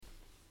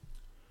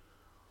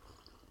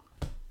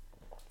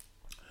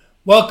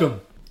Welcome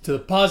to the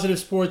Positive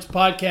Sports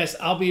Podcast.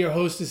 I'll be your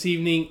host this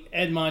evening,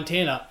 Ed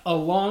Montana.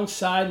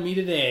 Alongside me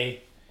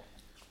today,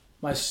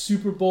 my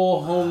Super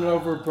Bowl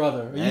hungover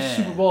brother. Are you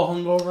Super Bowl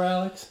hungover,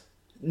 Alex?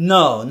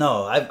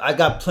 No. I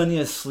got plenty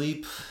of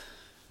sleep.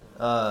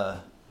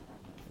 That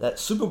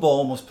Super Bowl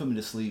almost put me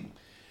to sleep.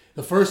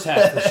 The first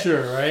half for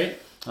sure, right?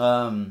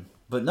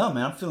 But no,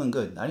 man, I'm feeling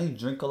good. I didn't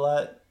drink a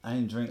lot. I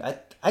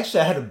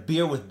had a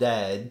beer with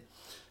Dad.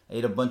 I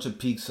ate a bunch of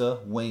pizza,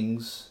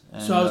 wings.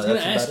 And, so I was going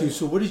to ask you,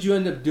 so what did you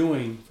end up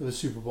doing for the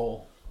Super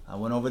Bowl? I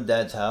went over to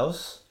Dad's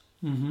house.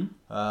 Mm-hmm.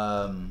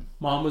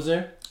 Mom was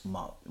there?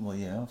 Well,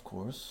 yeah, of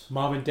course.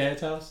 Mom and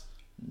Dad's house?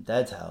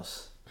 Dad's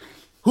house.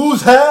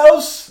 Whose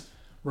house?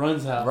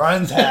 Run's house.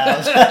 Run's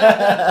house.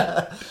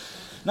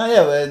 No,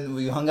 yeah, and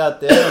we hung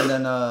out there, and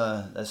then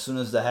as soon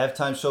as the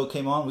halftime show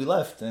came on, we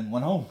left and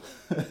went home.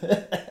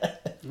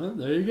 Well,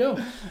 there you go.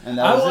 And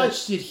I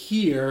watched it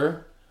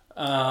here.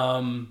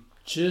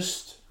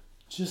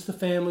 Just the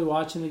family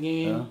watching the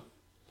game. Yeah.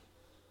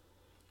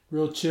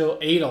 Real chill.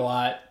 Ate a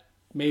lot.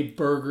 Made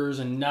burgers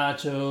and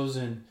nachos,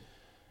 and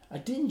I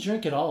didn't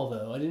drink at all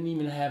though. I didn't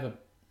even have a.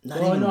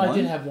 I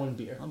did have one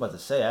beer. I'm about to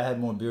say I had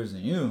more beers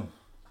than you.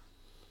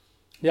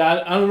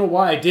 Yeah, I don't know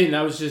why I didn't.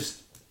 I was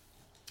just.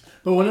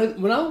 But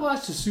when I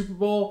watch the Super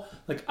Bowl,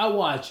 like I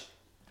watch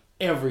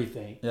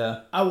everything.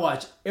 Yeah. I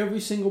watch every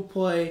single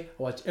play. I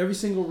watch every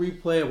single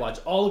replay. I watch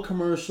all the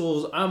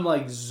commercials. I'm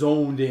like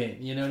zoned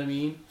in. You know what I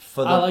mean?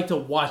 I like to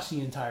watch the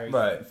entire game.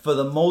 Right. For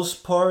the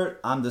most part,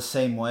 I'm the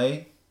same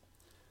way.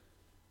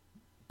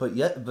 But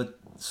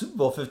Super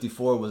Bowl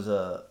 54 was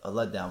a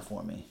letdown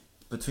for me.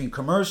 Between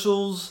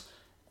commercials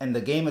and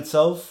the game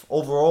itself,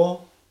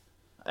 overall,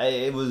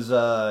 it was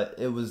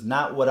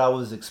not what I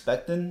was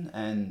expecting,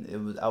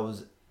 and I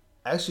was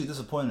actually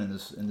disappointed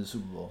in the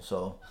Super Bowl.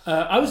 So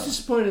I was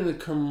disappointed in the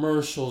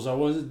commercials. I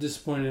wasn't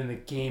disappointed in the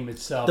game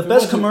itself. The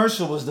best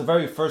commercial was the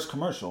very first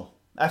commercial.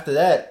 After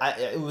that,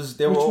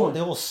 they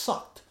all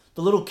sucked.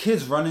 The little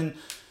kids running.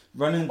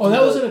 Oh,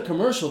 that wasn't a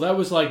commercial. That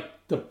was like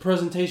the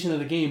presentation of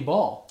the game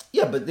ball.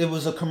 Yeah, but it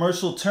was a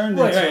commercial turned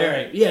into...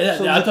 Right. Yeah,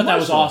 I thought that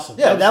was awesome.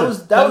 Yeah, that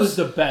was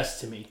the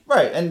best to me.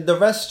 Right, and the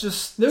rest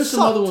just There's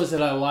some other ones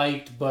that I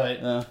liked,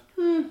 but...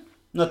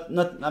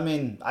 I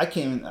mean, I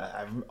came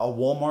a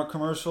Walmart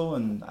commercial,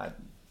 and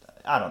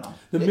I don't know.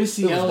 The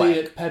Missy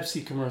Elliott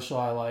Pepsi commercial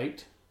I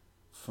liked.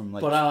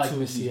 But I like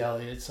Missy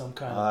Elliott, so I'm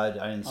kind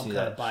of... I didn't see I'm that.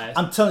 kind of biased.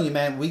 I'm telling you,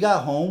 man, we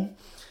got home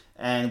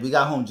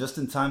just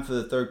in time for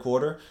the third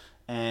quarter,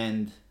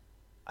 and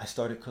I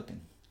started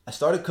cooking.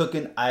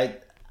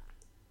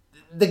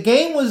 The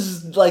game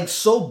was like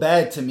so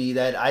bad to me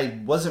that I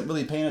wasn't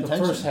really paying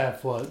attention. The first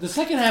half was. The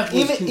second half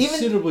was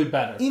considerably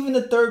better. Even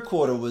the third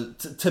quarter was,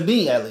 to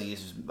me at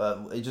least,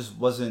 it just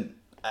wasn't.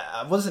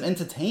 I wasn't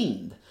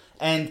entertained,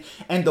 and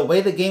the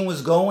way the game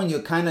was going,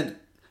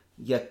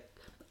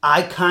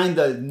 I kind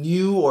of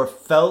knew or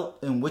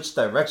felt in which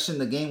direction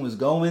the game was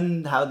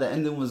going, how the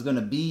ending was going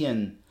to be,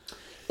 and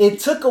it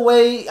took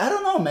away. I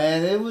don't know,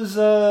 man. It was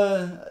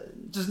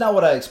just not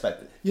what I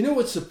expected. You know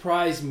what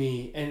surprised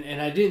me, and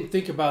I didn't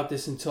think about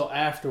this until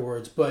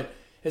afterwards, but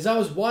as I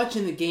was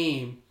watching the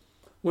game,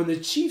 when the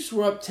Chiefs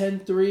were up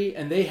 10-3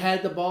 and they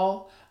had the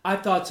ball, I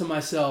thought to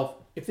myself,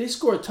 if they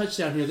score a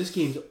touchdown here, this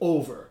game's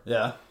over.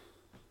 Yeah.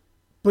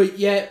 But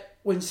yet,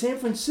 when San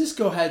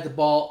Francisco had the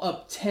ball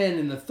up 10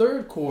 in the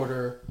third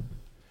quarter,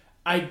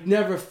 I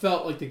never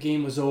felt like the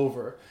game was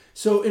over.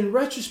 So in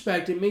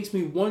retrospect, it makes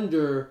me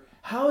wonder,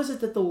 how is it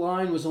that the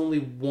line was only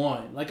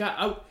 1?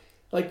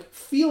 Like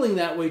feeling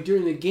that way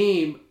during the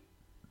game,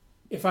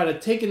 if I'd have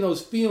taken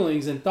those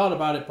feelings and thought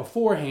about it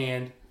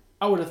beforehand,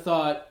 I would have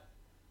thought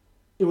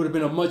it would have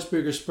been a much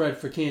bigger spread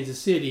for Kansas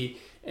City,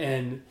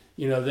 and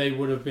they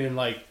would have been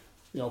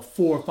 4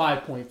 or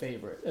 5 point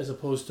favorite as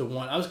opposed to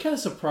 1. I was kind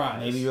of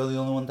surprised. Maybe you're the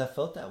only one that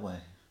felt that way.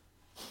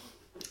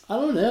 I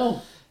don't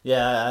know.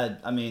 Yeah,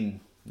 I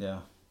mean, yeah.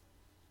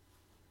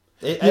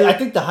 I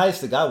think the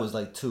highest it got was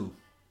 2.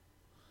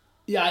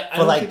 Yeah, I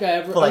don't think I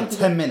ever... For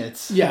 10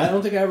 minutes. Yeah, I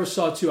don't think I ever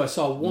saw 2. I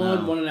saw 1,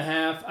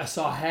 1.5. I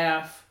saw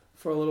half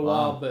for a little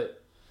while,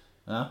 but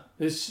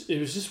it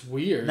was just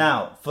weird.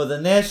 Now, for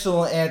the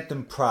national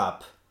anthem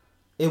prop,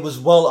 it was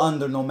well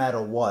under no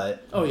matter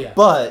what. Oh, yeah.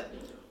 But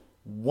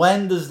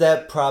when does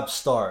that prop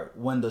start?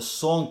 When the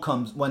song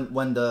comes...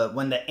 When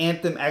the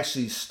anthem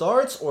actually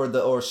starts,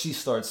 or she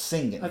starts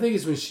singing? I think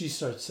it's when she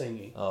starts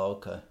singing. Oh,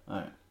 okay. All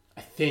right.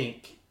 I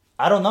think.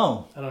 I don't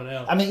know.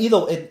 I mean,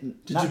 either...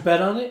 Did you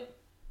bet on it?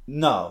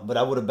 No, but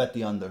I would have bet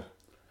the under.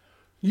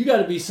 You got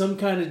to be some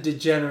kind of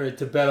degenerate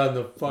to bet on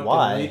the fucking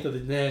length of the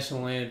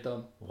national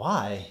anthem.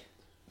 Why?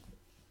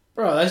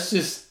 Bro, that's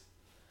just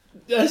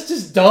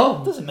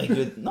dumb. It doesn't make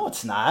it... No,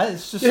 it's not.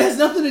 It's just... It has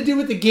nothing to do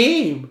with the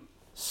game.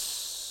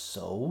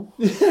 So?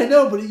 I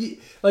know,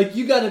 but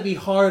you got to be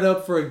hard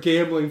up for a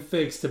gambling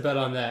fix to bet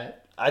on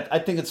that. I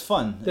think it's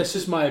fun. That's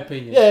just my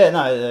opinion. Yeah,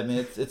 no, I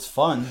mean, it's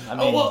fun. I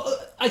mean,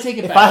 I take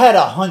it back. If I had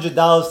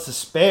 $100 to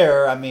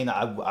spare, I mean,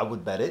 I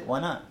would bet it.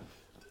 Why not?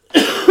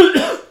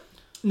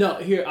 No,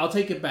 here, I'll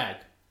take it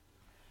back.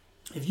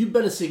 If you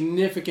bet a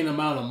significant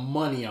amount of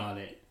money on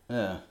it,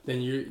 Yeah.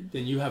 then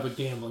you have a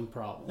gambling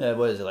problem. Yeah,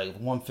 what is it, like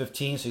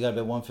 115? So you got to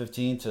bet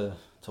 115 to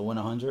win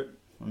 100?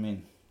 I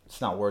mean,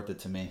 it's not worth it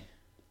to me.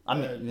 I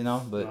mean,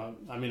 but...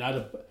 I mean,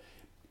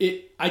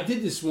 I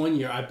did this one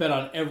year. I bet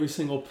on every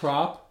single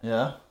prop.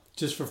 Yeah.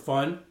 Just for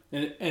fun.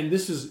 And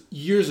this is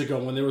years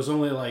ago when there was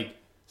only like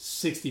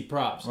 60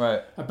 props.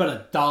 Right. I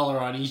bet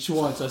 $1 on each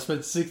one, so I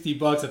spent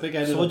 $60. I think I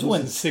ended up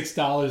losing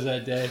 $6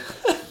 that day.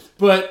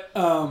 But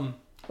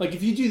like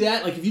if you do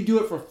that, like if you do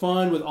it for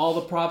fun with all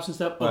the props and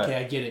stuff, okay,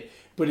 I get it.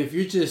 But if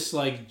you're just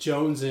like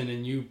jonesing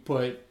and you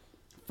put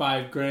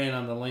 $5,000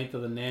 on the length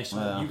of the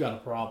national, you got a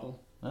problem.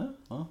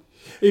 Well.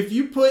 If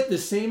you put the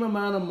same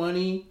amount of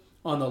money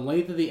on the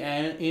length of the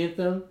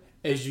anthem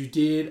as you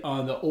did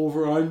on the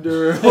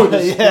over/under or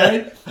the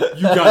spread,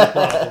 you got a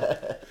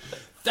problem.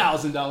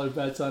 $1,000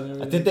 bets on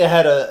everything.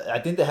 I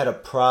think they had a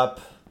prop,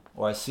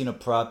 or I seen a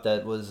prop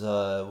that was,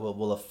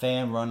 will a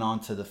fan run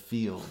onto the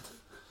field?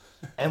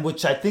 And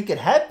which I think it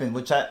happened,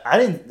 which I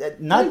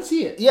didn't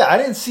see it. Yeah, I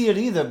didn't see it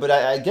either, but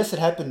I guess it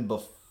happened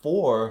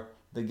before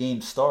the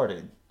game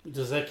started.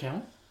 Does that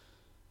count?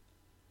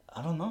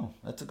 I don't know.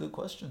 That's a good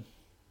question.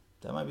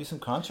 That might be some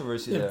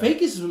controversy there.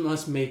 Vegas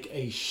must make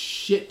a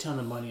shit ton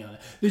of money on it.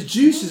 The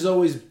juice is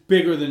always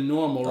bigger than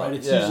normal, right?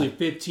 It's usually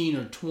 15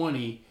 or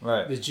 20.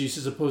 Right. The juice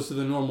as opposed to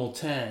the normal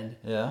 10.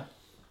 Yeah.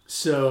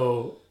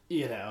 So,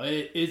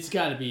 it's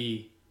got to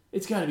be a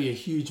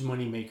huge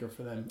moneymaker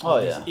for them.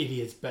 These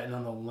idiots betting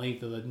on the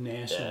length of the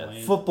national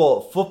anthem.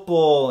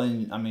 Football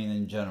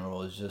in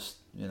general is just,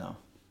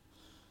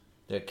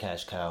 they're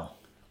cash cow.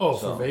 Oh,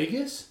 so, for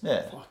Vegas?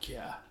 Yeah. Fuck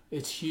yeah.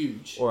 It's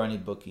huge. Or any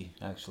bookie,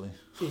 actually.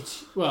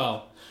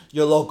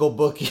 Your local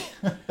bookie.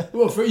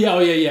 For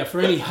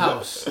any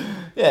house. Yeah.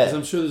 Because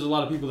I'm sure there's a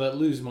lot of people that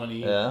lose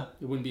money. Yeah.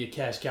 It wouldn't be a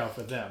cash cow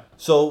for them.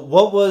 So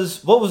what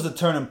was the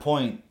turning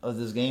point of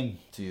this game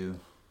to you?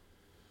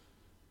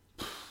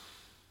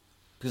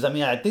 Because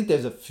I think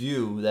there's a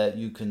few that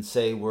you can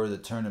say were the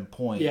turning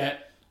point. Yeah.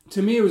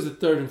 To me, it was the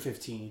 3rd and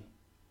 15.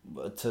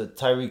 To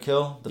Tyreek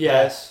Hill, the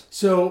pass.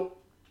 So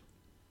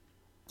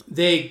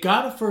they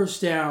got a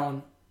first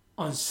down.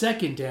 On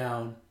 2nd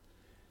down,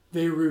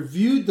 they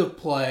reviewed the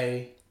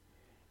play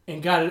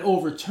and got it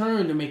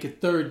overturned to make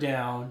it 3rd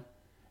down.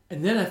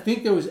 And then I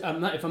think there was, if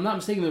I'm not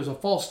mistaken, there was a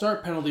false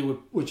start penalty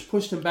which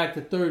pushed them back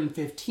to 3rd and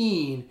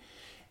 15.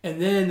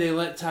 And then they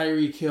let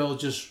Tyreek Hill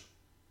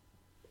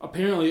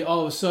apparently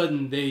all of a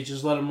sudden, they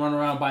just let him run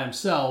around by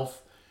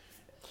himself.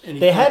 And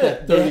he had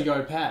that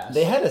 30-yard pass.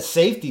 They had a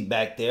safety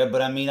back there,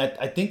 but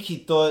I think he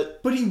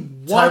thought... But he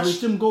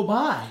watched him go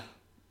by.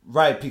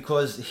 Right,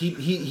 because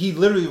he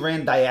literally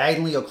ran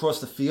diagonally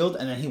across the field,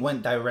 and then he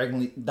went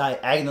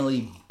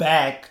diagonally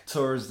back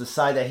towards the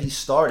side that he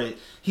started.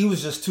 He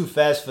was just too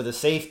fast for the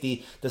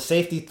safety. The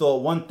safety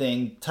thought one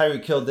thing,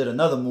 Tyreek Hill did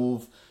another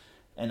move,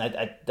 and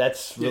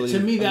that's really... to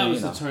me, that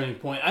was the turning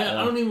point. I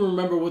don't even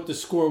remember what the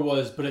score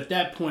was, but at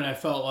that point, I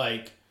felt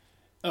like,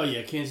 oh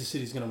yeah, Kansas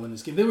City's going to win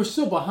this game. They were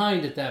still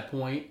behind at that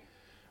point,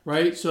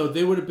 right? So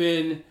they would have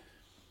been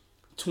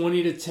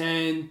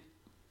 20-10...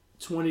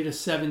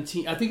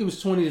 20-17. I think it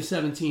was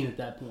 20-17 at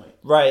that point.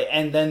 Right,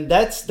 and then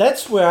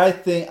that's where I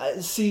think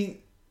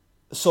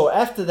so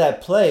after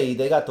that play,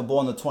 they got the ball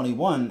in the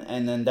 21,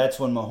 and then that's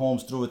when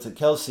Mahomes threw it to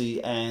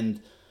Kelsey,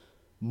 and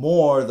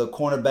Moore, the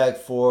cornerback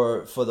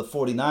for the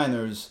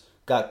 49ers,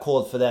 got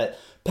called for that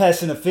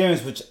pass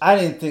interference, which I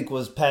didn't think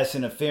was pass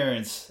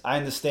interference. I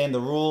understand the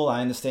rule.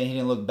 I understand he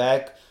didn't look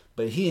back,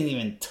 but he didn't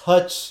even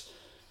touch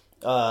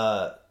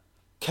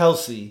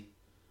Kelsey.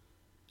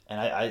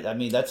 And I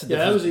mean, that's a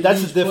difference.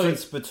 That's the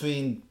difference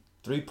between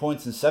 3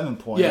 points and 7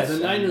 points. Yeah, the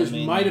Niners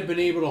might have been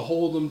able to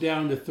hold them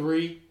down to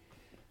 3,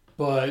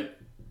 but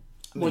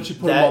once you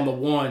put them on the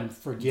 1,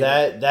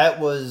 forget it. That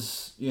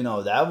was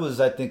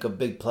I think a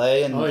big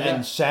play,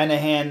 and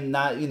Shanahan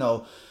not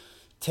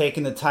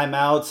taking the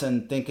timeouts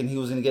and thinking he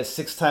was going to get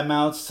 6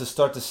 timeouts to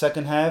start the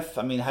second half.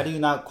 I mean, how do you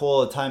not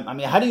call a time? I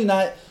mean, how do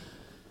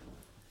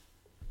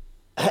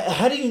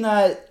you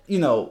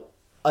not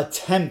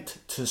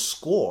attempt to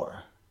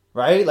score?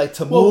 Right, like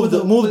to move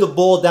the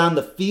ball down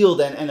the field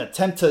and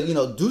attempt to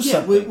do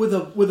something with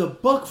a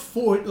buck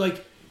forward,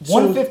 like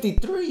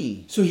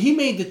 153. So he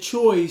made the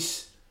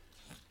choice.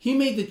 He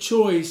made the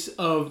choice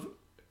of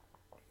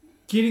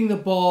getting the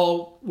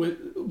ball with,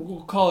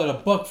 we'll call it a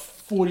buck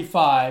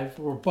 45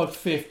 or buck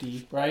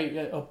 50. Right,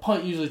 a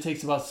punt usually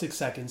takes about 6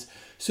 seconds.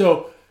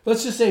 So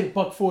let's just say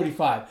buck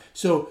 45.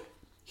 So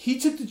he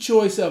took the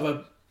choice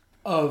of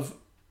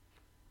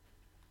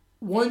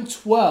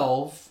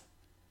 112.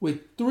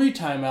 With 3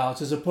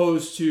 timeouts as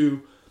opposed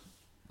to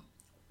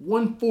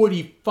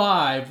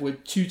 145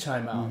 with 2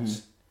 timeouts.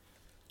 Mm-hmm.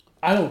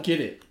 I don't get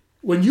it.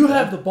 When you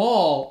have the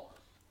ball,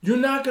 you're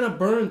not going to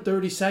burn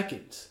 30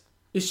 seconds.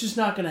 It's just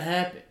not going to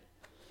happen.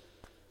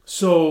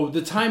 So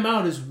the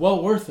timeout is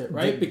well worth it,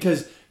 right?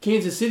 Because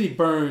Kansas City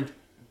burned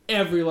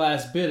every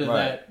last bit of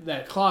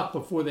that clock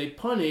before they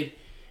punted.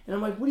 And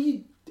I'm like, what are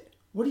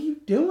you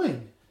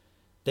doing?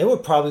 They were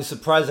probably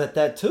surprised at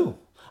that too.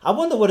 I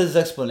wonder what his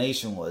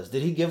explanation was.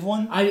 Did he give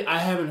one? I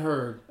haven't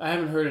heard. I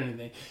haven't heard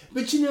anything.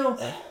 But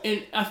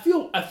and I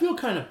feel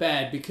kind of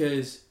bad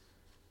because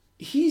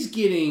he's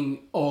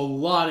getting a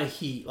lot of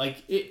heat.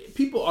 Like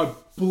people are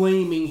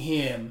blaming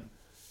him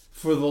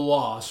for the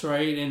loss,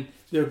 right? And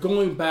they're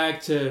going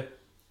back to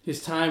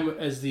his time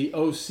as the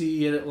OC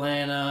at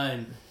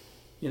Atlanta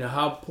and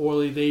how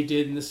poorly they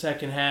did in the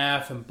second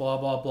half and blah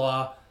blah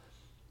blah.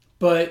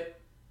 But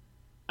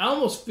I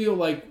almost feel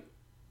like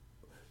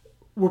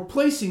we're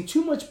placing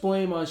too much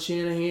blame on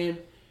Shanahan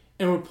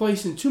and we're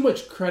placing too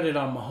much credit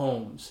on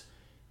Mahomes.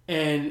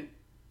 And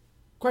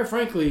quite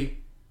frankly,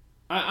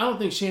 I don't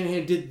think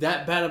Shanahan did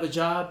that bad of a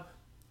job.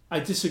 I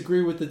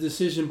disagree with the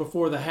decision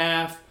before the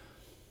half.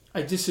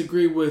 I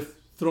disagree with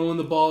throwing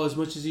the ball as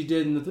much as he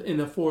did in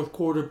the fourth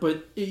quarter.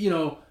 But,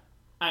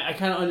 I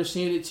kind of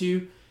understand it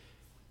too.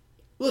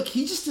 Look,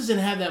 he just doesn't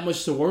have that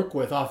much to work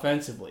with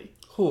offensively.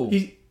 Who?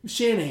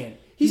 Shanahan.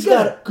 He's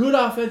got a good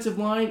offensive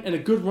line and a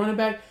good running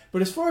back.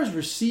 But as far as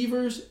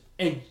receivers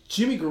and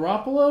Jimmy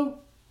Garoppolo,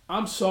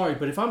 I'm sorry,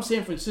 but if I'm a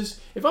San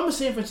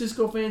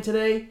Francisco fan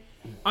today,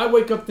 I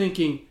wake up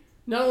thinking,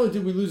 not only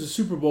did we lose a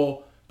Super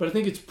Bowl, but I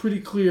think it's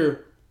pretty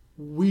clear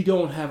we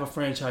don't have a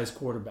franchise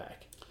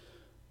quarterback.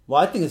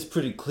 Well, I think it's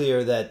pretty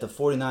clear that the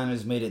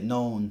 49ers made it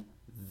known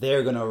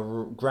they're going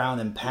to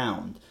ground and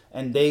pound.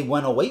 And they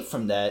went away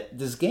from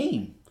this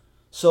game.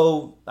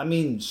 So,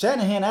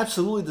 Shanahan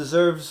absolutely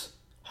deserves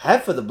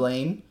half of the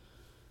blame.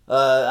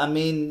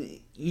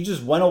 You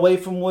just went away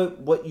from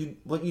what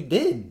you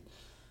did.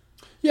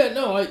 Yeah,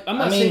 no, I'm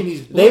not saying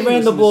he's they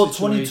ran the ball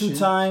 22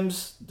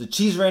 times. The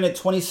Chiefs ran it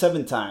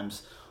 27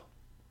 times.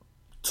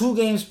 2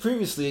 games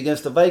previously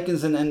against the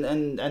Vikings and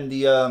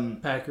the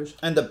Packers.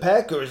 And the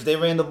Packers, they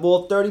ran the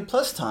ball 30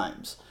 plus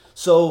times.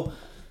 So,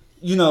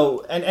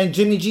 and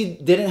Jimmy G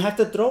didn't have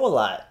to throw a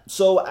lot.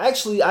 So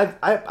actually,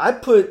 I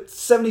put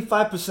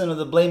 75% of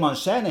the blame on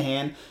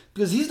Shanahan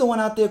because he's the one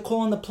out there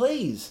calling the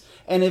plays.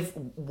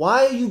 And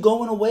why are you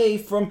going away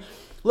from?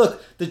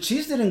 Look, the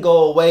Chiefs didn't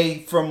go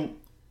away from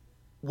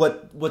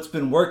what's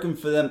been working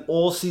for them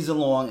all season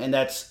long, and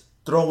that's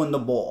throwing the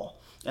ball.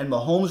 And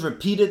Mahomes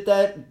repeated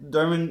that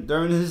during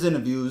his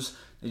interviews.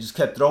 They just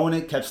kept throwing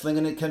it, kept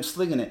slinging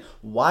it.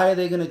 Why are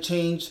they going to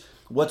change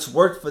what's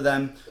worked for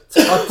them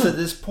up to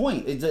this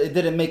point? It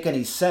didn't make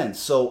any sense.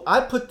 So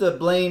I put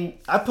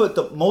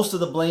most of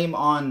the blame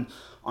on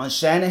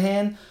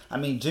Shanahan.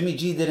 Jimmy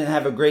G didn't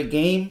have a great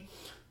game,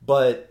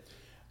 but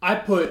I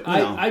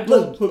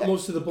don't put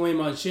most of the blame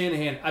on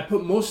Shanahan. I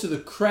put most of the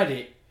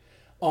credit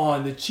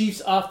on the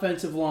Chiefs'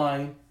 offensive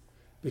line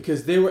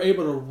because they were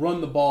able to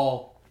run the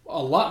ball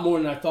a lot more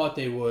than I thought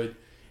they would,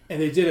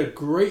 and they did a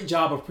great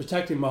job of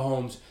protecting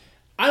Mahomes.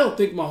 I don't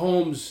think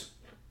Mahomes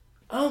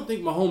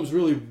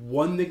really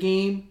won the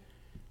game.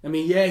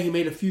 He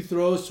made a few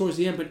throws towards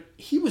the end, but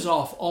he was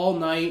off all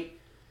night.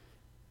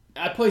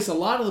 I place a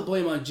lot of the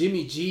blame on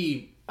Jimmy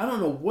G. I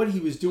don't know what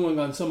he was doing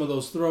on some of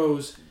those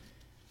throws.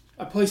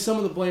 I place some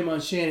of the blame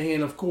on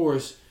Shanahan, of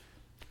course,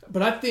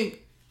 but I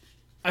think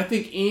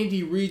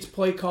Andy Reid's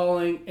play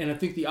calling and I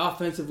think the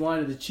offensive line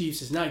of the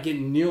Chiefs is not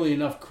getting nearly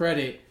enough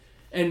credit,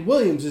 and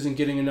Williams isn't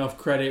getting enough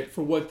credit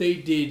for what they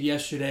did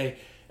yesterday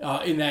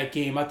in that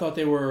game. I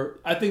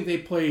think they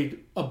played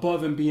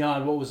above and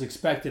beyond what was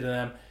expected of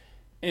them,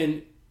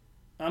 and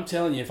I'm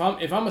telling you, if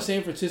I'm a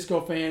San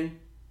Francisco fan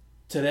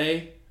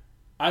today,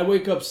 I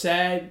wake up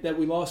sad that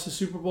we lost the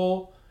Super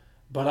Bowl,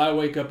 but I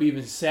wake up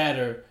even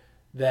sadder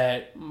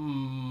that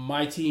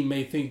my team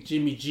may think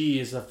Jimmy G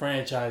is a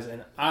franchise,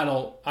 and I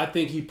don't. I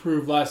think he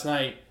proved last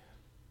night.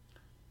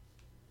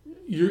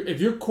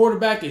 If your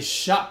quarterback is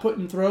shot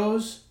putting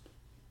throws,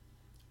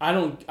 I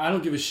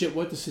don't give a shit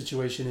what the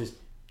situation is.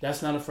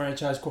 That's not a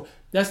franchise.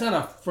 That's not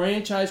a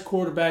franchise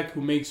quarterback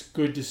who makes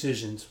good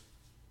decisions.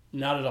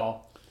 Not at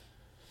all.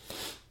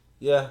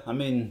 Yeah,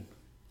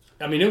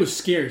 it was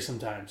scary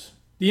sometimes.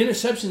 The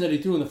interception that he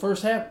threw in the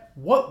first half.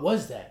 What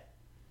was that?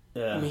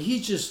 Yeah. He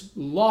just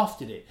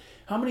lofted it.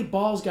 How many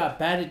balls got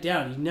batted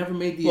down? He never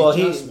made the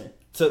adjustment.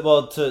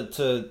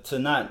 To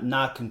not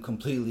knock him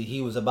completely,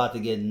 he was about to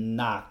get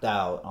knocked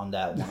out on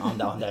that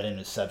one, on that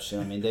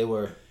interception. They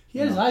were. He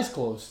had his eyes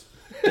closed.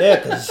 Yeah,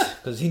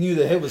 because he knew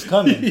the hit was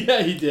coming.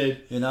 Yeah, he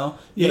did.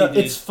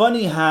 It's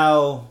funny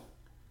how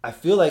I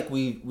feel like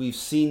we've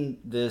seen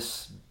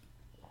this.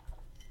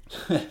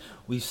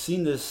 We've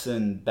seen this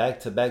in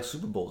back-to-back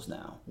Super Bowls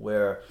now,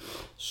 where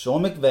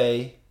Sean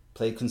McVay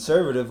played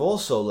conservative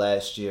also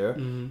last year,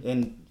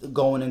 in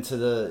going into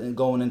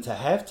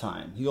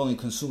halftime. He only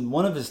consumed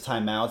one of his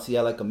timeouts. He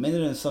had like a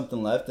minute and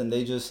something left, and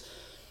they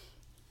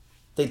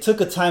took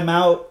a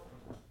timeout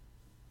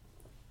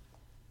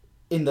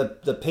in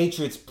the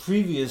Patriots'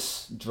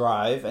 previous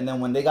drive, and then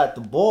when they got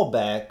the ball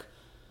back,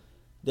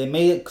 they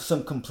made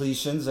some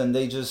completions, and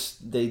they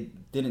just didn't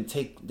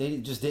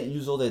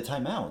use all their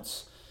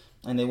timeouts.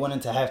 And they went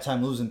into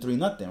halftime losing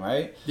 3-0,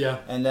 right? Yeah.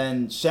 And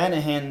then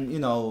Shanahan,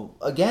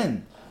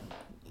 again,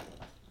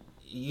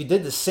 you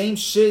did the same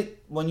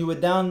shit when you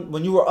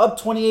were up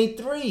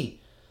 28-3.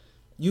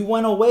 You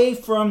went away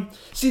from...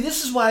 See,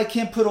 this is why I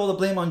can't put all the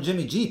blame on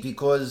Jimmy G,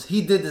 because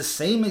he did the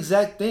same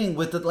exact thing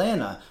with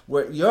Atlanta,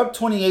 where you're up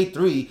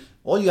 28-3,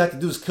 all you have to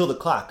do is kill the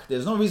clock.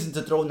 There's no reason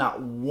to throw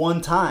not one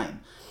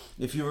time.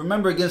 If you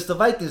remember against the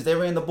Vikings, they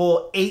ran the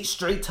ball 8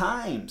 straight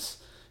times,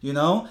 you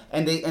know,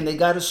 and they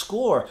got a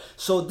score.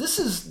 So this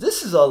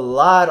is a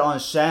lot on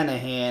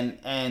Shanahan,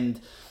 and,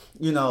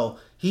 you know,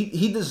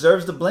 he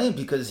deserves the blame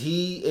because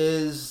he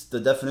is the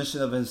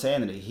definition of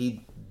insanity.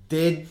 He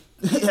did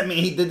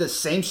the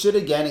same shit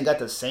again and got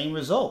the same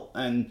result.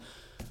 And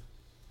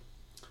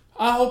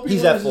I hope he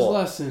learns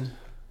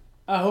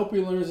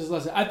his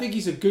lesson. I think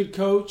he's a good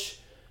coach,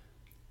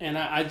 and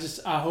I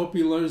hope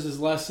he learns his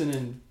lesson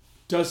and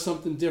does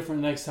something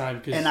different next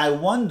time. And I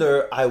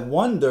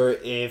wonder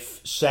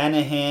if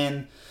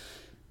Shanahan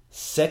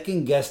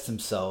second-guessed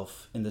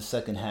himself in the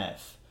second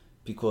half,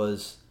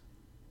 because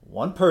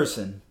one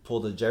person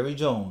pulled a Jerry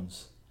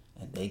Jones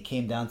and they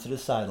came down to the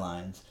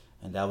sidelines,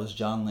 and that was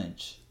John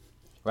Lynch.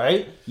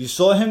 Right? You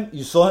saw him.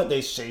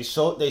 They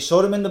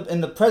showed him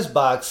in the press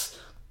box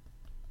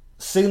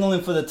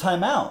signaling for the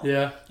timeout.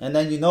 Yeah. And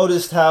then you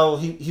noticed how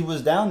he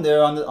was down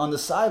there on the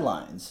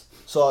sidelines.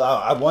 So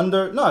I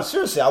wonder. No,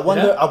 seriously, I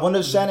wonder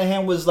if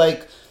Shanahan was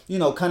like, you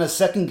know, kind of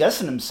second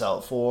guessing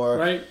himself, or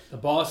right. The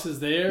boss is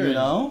there. You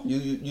know,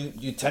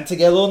 you tend to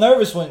get a little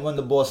nervous when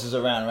the boss is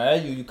around, right?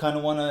 You kind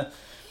of want to.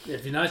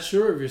 If you're not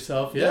sure of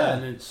yourself, yeah.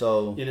 And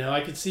so you know,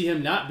 I could see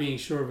him not being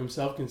sure of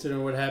himself,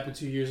 considering what happened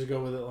 2 years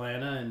ago with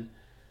Atlanta.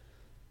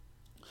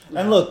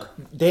 And look,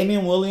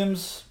 Damian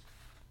Williams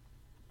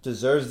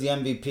deserves the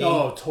MVP.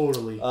 Oh,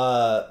 totally.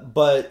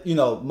 But, you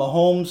know,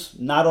 Mahomes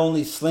not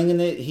only slinging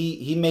it,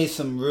 he made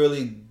some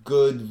really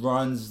good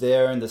runs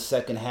there in the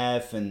second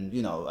half. And,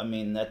 you know, I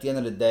mean, at the end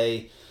of the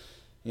day,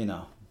 you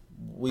know,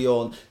 we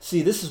all...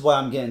 See, this is why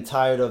I'm getting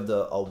tired of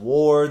the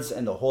awards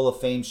and the Hall of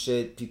Fame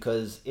shit,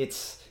 because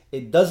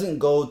it doesn't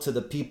go to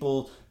the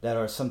people that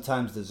are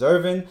sometimes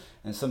deserving,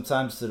 and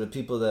sometimes to the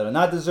people that are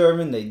not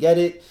deserving. They get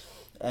it.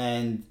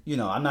 And, you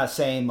know, I'm not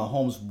saying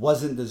Mahomes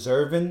wasn't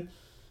deserving.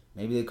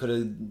 Maybe they could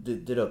have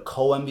did a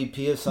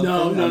co-MVP or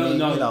something.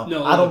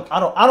 No.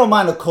 I don't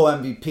mind a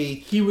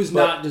co-MVP. He was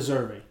not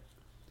deserving.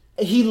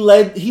 He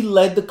led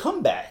the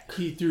comeback.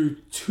 He threw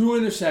 2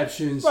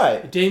 interceptions.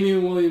 Right.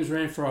 Damian Williams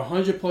ran for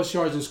 100+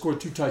 yards and scored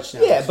 2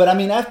 touchdowns. Yeah, but I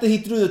mean, after he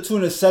threw the 2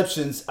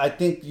 interceptions, I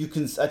think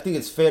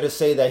it's fair to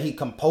say that he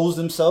composed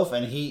himself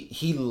and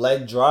he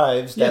led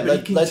drives that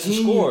led to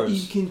scores.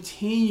 He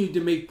continued to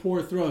make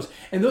poor throws,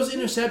 and those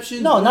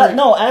interceptions.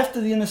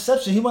 After the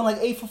interception, he went like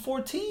 8 for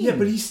 14. Yeah,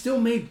 but he still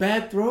made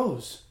bad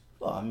throws.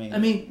 Well, I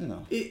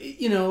mean,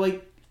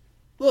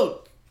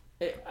 look.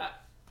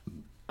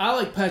 I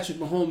like Patrick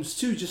Mahomes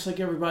too, just like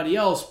everybody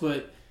else,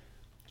 but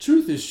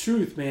truth is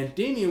truth, man.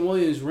 Damian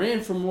Williams ran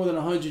for more than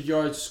 100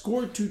 yards,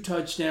 scored 2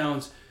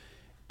 touchdowns,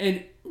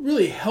 and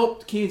really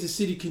helped Kansas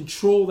City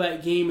control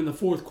that game in the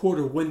fourth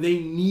quarter when they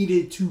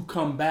needed to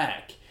come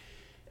back.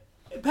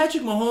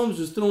 Patrick Mahomes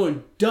was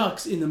throwing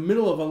ducks in the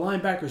middle of a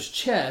linebacker's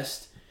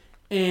chest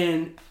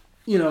and,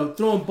 you know,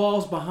 throwing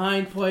balls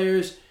behind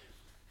players.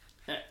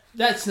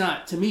 That's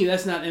not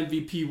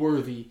MVP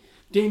worthy.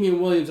 Damian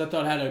Williams, I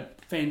thought, had a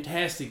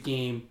fantastic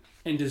game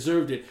and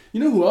deserved it. You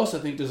know who else I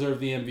think deserved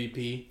the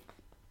MVP?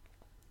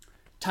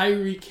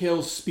 Tyreek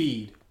Hill's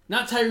speed.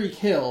 Not Tyreek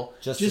Hill,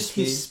 just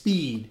his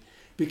speed.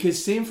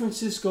 Because San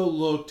Francisco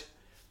looked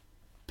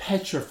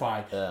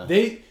petrified. Yeah.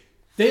 They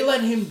let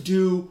him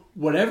do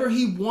whatever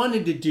he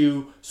wanted to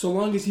do so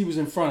long as he was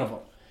in front of them.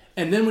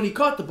 And then when he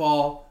caught the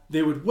ball,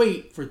 they would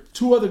wait for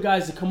 2 other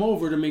guys to come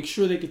over to make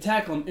sure they could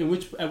tackle him,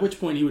 at which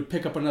point he would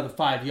pick up another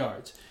 5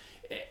 yards.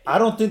 I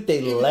don't think they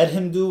let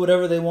him do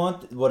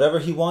whatever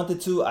he wanted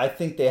to. I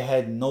think they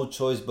had no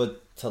choice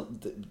but to.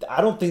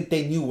 I don't think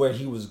they knew where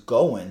he was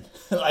going.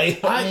 He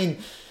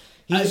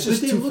was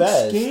just too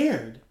fast.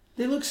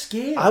 They look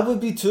scared. I would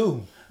be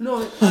too.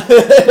 No,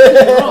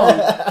 you're wrong.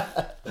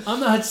 I'm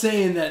not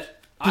saying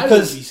that I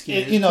would be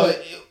scared.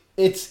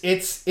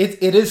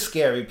 It is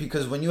scary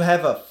because when you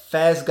have a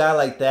fast guy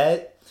like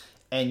that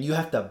and you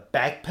have to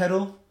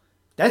backpedal.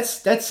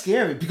 That's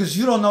scary because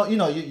you don't know. You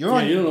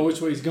don't know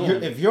which way he's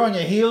going. If you're on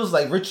your heels,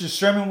 like Richard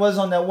Sherman was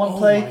on that one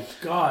play. Oh my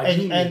God!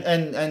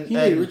 And he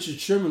made Richard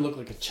Sherman look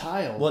like a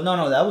child. Well,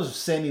 no, that was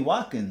Sammy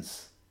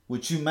Watkins,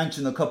 which you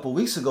mentioned a couple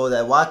weeks ago.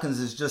 That Watkins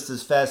is just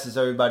as fast as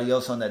everybody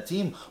else on that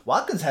team.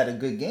 Watkins had a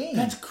good game.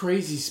 That's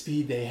crazy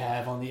speed they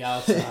have on the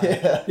outside.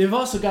 Yeah. They've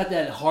also got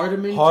that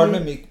Hardman.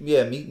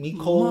 Meat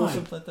Cole or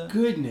something like that.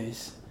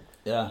 Goodness.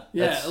 Yeah.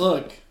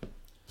 Look,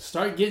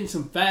 start getting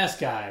some fast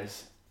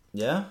guys.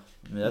 Yeah.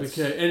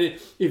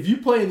 If you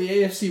play in the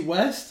AFC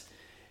West,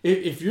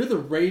 if you're the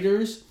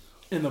Raiders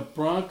and the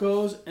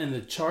Broncos and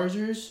the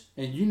Chargers,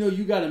 and you know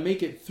you got to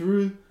make it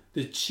through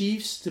the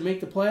Chiefs to make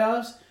the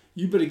playoffs,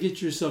 you better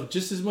get yourself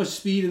just as much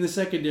speed in the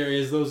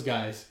secondary as those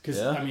guys. Because,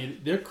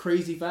 they're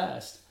crazy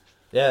fast.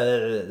 Yeah,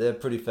 they're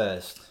pretty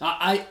fast.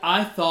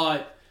 I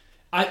thought...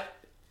 I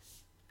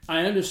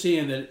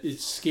understand that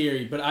it's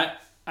scary, but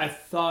I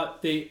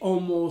thought they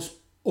almost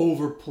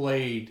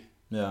overplayed.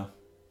 Yeah.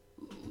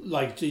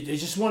 Like they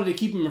just wanted to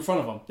keep him in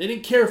front of him. They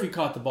didn't care if he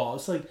caught the ball.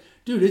 It's like,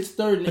 dude, it's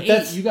 3rd and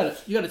 8. You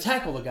gotta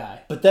tackle the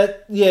guy. But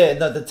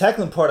the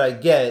tackling part I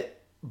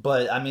get,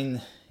 but I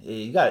mean,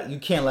 you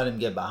can't let him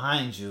get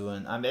behind you,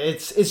 and I mean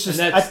it's just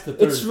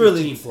it's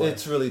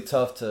really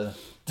tough to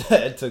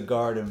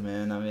guard him,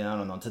 man. I mean, I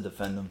don't know, to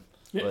defend him.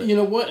 But. You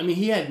know what? I mean,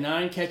 he had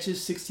 9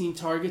 catches, 16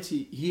 targets.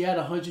 He had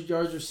 100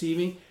 yards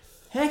receiving.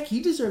 Heck,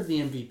 he deserved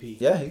the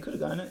MVP. Yeah, he could have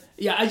gotten it.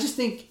 Yeah, I just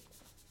think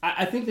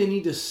I think they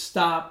need to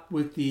stop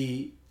with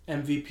the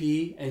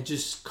MVP and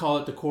just call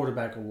it the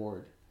quarterback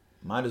award.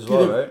 Might as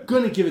well, they're right?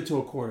 Going to give it to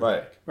a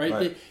quarterback,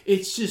 right?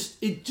 It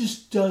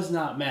just does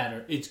not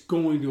matter. It's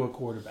going to a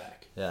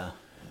quarterback. Yeah.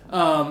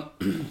 I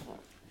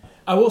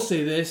will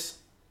say this.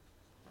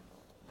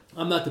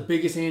 I'm not the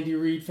biggest Andy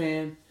Reid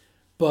fan,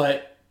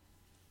 but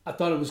I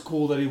thought it was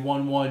cool that he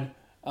won one.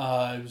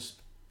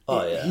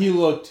 He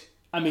looked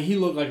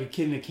like a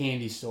kid in a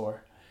candy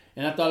store,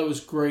 and I thought it was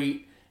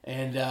great.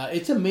 And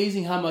it's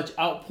amazing how much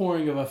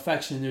outpouring of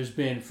affection there's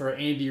been for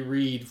Andy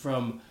Reid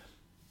from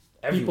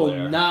everywhere. People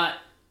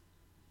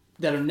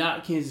that are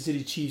not Kansas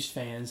City Chiefs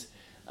fans.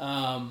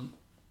 And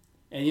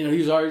he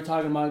was already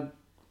talking about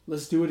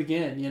let's do it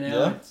again.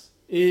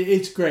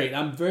 It's great.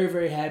 I'm very,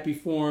 very happy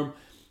for him.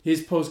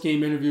 His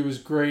post-game interview was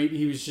great.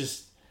 He was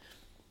just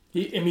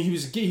he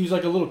was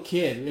like a little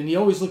kid, and he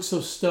always looked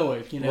so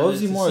stoic. What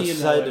was he more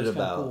excited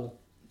about? Cool.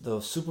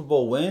 The Super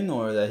Bowl win,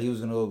 or that he was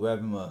gonna go grab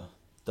him a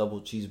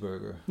double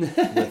cheeseburger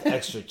with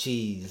extra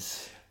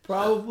cheese?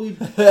 Probably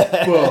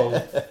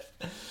both.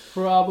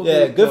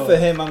 Yeah, good for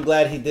him. I'm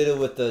glad he did it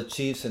with the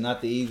Chiefs and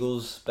not the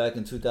Eagles back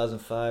in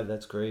 2005.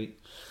 That's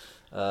great.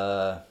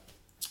 I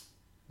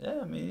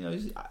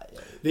mean,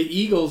 the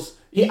Eagles.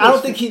 I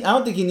don't think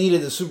he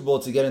needed the Super Bowl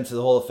to get into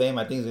the Hall of Fame.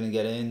 I think he's going to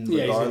get in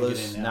regardless.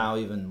 He's gonna get in now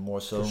even more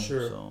so. For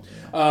sure. So,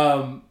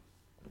 yeah.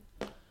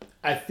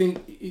 I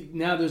think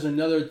now there's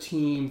another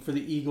team for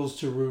the Eagles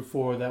to root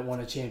for that won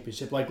a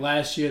championship. Like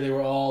last year, they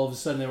were all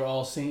St.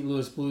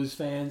 Louis Blues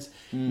fans.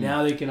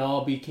 Now they can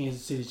all be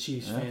Kansas City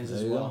Chiefs fans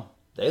as well.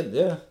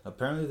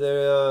 Apparently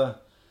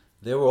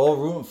they were all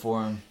rooting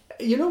for him.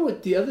 You know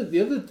what? The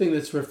other thing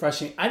that's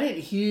refreshing, I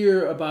didn't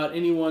hear about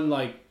anyone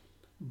like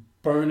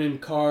burning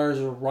cars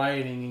or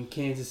rioting in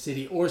Kansas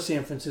City or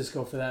San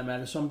Francisco for that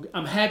matter. So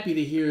I'm happy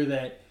to hear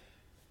that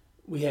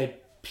we had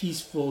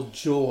peaceful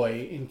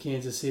joy in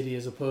Kansas City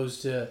as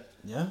opposed to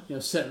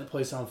setting the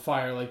place on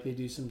fire like they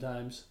do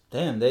sometimes.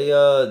 Damn,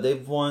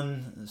 they've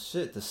won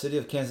shit. The city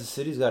of Kansas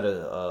City's got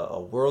a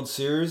World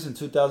Series in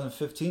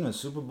 2015, a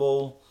Super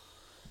Bowl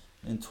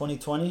in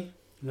 2020.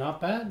 Not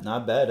bad.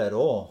 Not bad at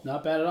all.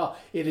 Not bad at all.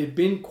 It had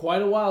been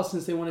quite a while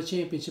since they won a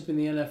championship in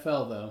the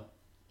NFL, though.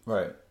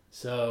 Right.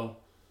 So,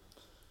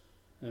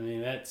 I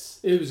mean,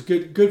 it was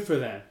good for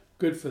them.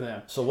 Good for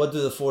them. So what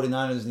do the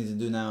 49ers need to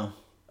do now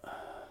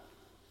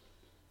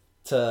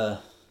to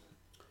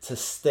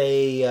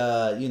stay,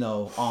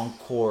 on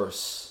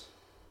course?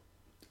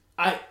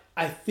 I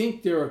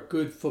think they're a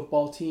good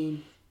football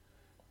team,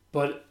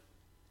 but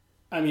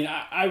I mean,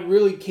 I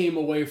really came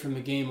away from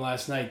the game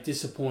last night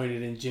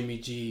disappointed in Jimmy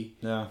G.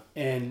 Yeah.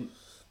 And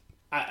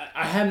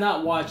I have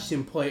not watched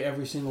him play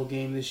every single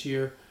game this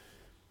year,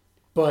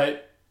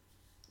 but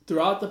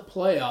throughout the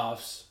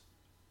playoffs,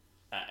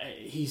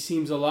 he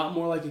seems a lot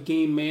more like a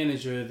game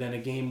manager than a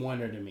game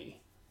winner to me.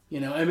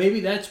 And maybe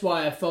that's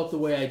why I felt the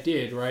way I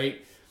did,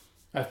 right?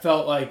 I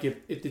felt like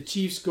if the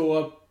Chiefs go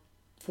up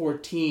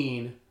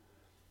 14,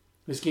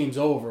 this game's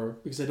over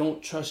because I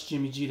don't trust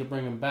Jimmy G to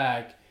bring him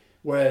back.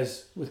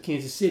 Whereas with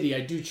Kansas City,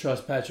 I do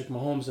trust Patrick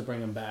Mahomes to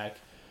bring him back.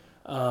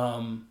 I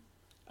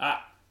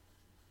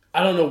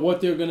don't know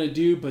what they're gonna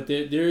do, but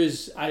there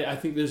is. I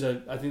think there's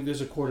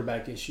a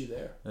quarterback issue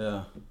there.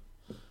 Yeah.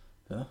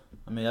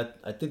 I mean,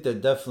 I think they're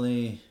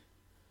definitely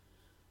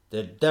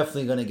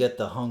gonna get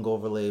the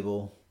hungover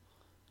label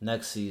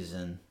next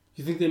season.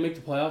 You think they make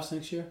the playoffs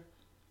next year?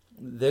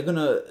 They're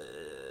gonna.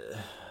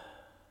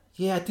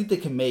 Yeah, I think they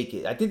can make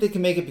it. I think they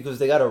can make it because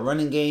they got a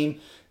running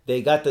game.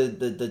 They got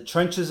the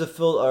trenches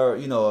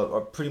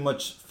are pretty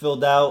much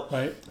filled out,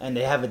 right? And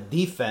they have a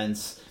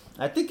defense.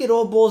 I think it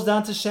all boils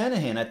down to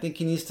Shanahan. I think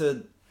he needs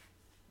to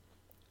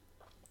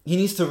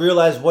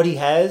realize what he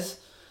has,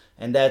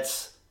 and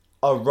that's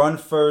a run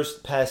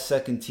first, pass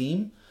second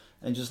team,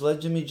 and just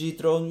let Jimmy G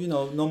throw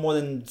no more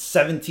than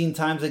 17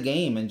 times a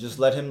game, and just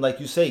let him,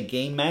 like you say,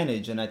 game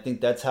manage. And I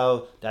think that's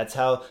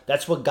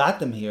what got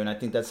them here, and I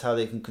think that's how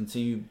they can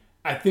continue.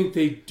 I think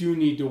they do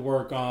need to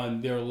work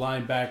on their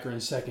linebacker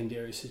and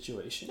secondary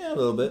situation. Yeah, a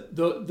little bit.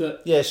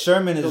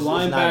 Sherman is the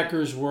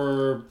linebackers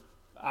were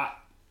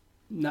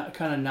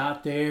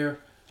not there.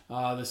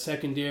 The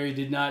secondary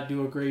did not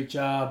do a great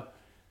job.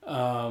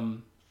 I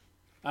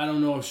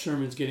don't know if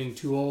Sherman's getting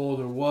too old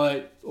or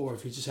what, or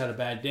if he just had a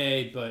bad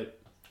day.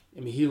 But I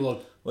mean, he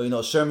looked.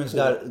 Well, Sherman's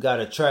got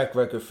a track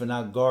record for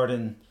not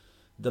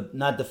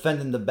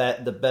defending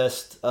the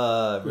best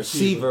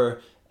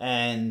receiver,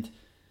 and.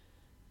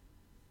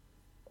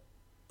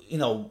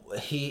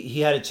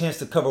 He had a chance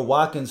to cover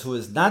Watkins, who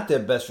is not their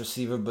best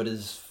receiver, but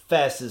is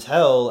fast as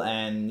hell,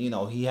 and,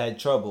 he had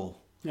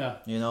trouble. Yeah.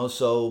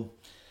 So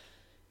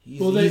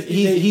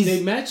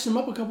They matched him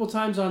up a couple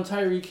times on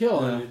Tyreek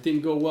Hill, and it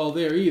didn't go well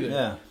there either.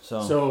 Yeah.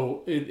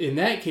 So in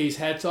that case,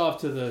 hats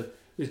off to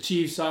the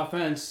Chiefs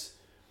offensive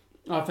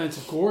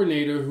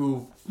coordinator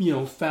who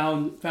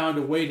found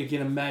a way to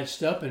get him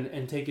matched up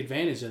and take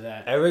advantage of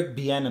that. Eric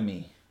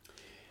Bieniemy.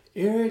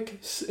 Eric,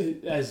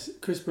 as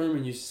Chris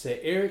Berman used to say,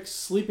 Eric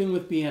sleeping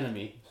with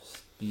Bieniemy.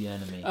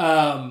 Bieniemy.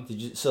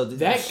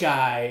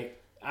 Guy.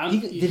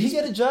 Did he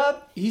get a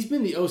job? He's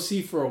been the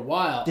OC for a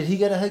while. Did he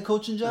get a head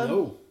coaching job?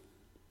 No.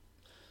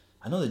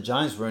 I know the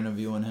Giants were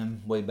interviewing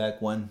him way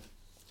back when.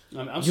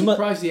 I'm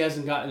surprised he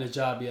hasn't gotten a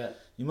job yet.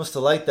 You must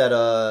have liked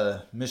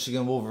that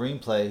Michigan Wolverine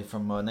play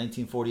from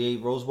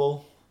 1948 Rose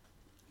Bowl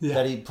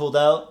that he pulled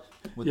out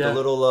with the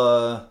little,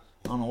 I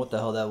don't know what the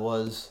hell that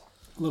was.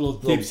 Little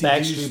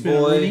Backstreet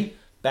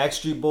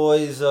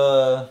Boys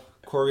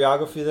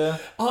choreography there.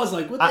 I was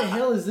like, what the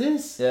hell is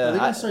this? Yeah, Are they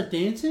going to start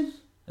dancing?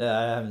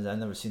 Yeah, I've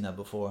never seen that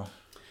before.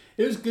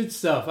 It was good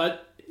stuff.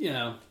 At the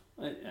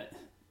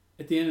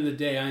end of the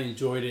day, I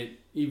enjoyed it,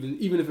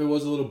 even if it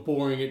was a little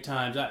boring at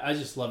times. I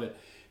just love it.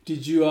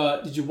 Did you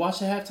watch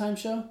the halftime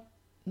show?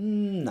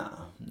 No.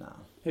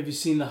 Have you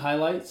seen the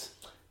highlights?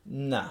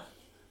 No.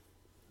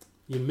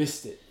 You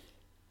missed it.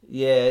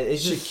 Yeah,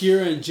 it's just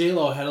Shakira and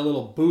J-Lo had a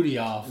little booty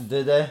off.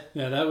 Did they?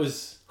 Yeah, that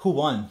was. Who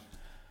won?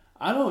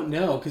 I don't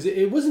know, because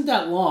it wasn't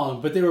that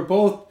long, but they were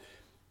both,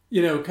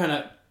 kind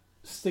of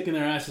sticking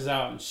their asses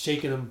out and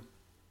shaking them.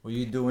 Were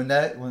you doing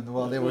that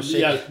while they were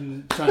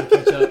shaking? Yeah, trying to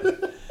catch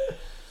up.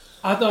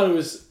 I thought it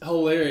was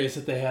hilarious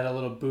that they had a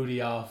little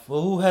booty off.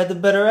 Well, who had the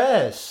better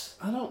ass?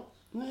 I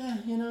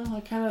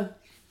kind of,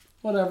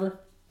 whatever.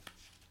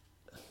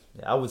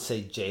 Yeah, I would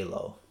say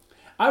J-Lo.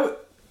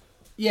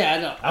 Yeah,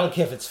 I know. I don't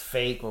care if it's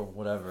fake or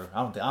whatever.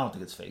 I don't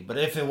think it's fake. But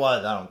if it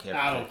was, I don't care.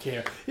 I don't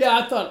care. Yeah,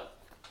 I thought,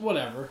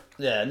 whatever.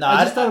 Yeah, no.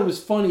 I just thought it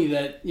was funny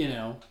that,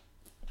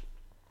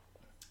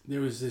 there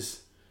was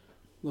this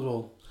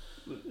little...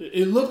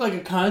 It looked like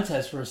a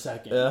contest for a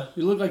second. Yeah.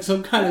 It looked like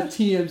some kind of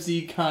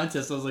TMZ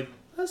contest. I was like,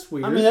 that's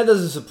weird. I mean, that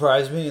doesn't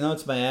surprise me.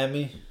 It's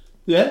Miami.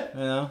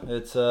 Yeah?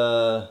 It's,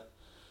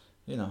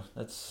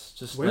 that's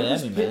just Where Miami,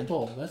 was man.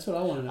 Pitbull? That's what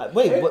I want to know.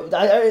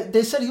 Wait,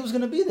 they said he was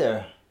going to be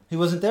there. He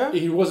wasn't there?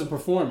 He wasn't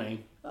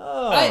performing.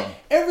 Oh.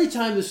 Every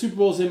time the Super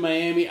Bowl's in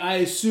Miami, I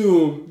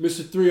assume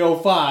Mr.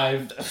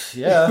 305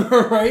 yeah.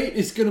 right,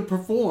 is going to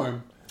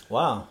perform.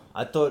 Wow.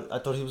 I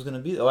thought he was going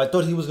to be there. I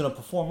thought he was going to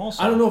perform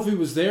also. I don't know if he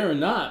was there or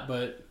not,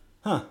 but...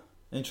 Huh.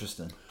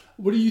 Interesting.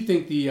 What do you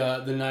think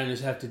the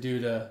Niners have to do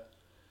to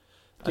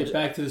get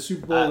back to the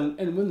Super Bowl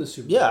and win the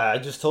Super Bowl? Yeah, I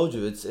just told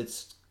you.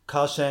 It's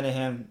Kyle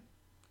Shanahan,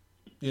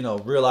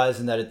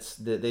 realizing that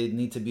they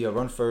need to be a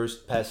run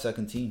first, pass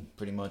second team,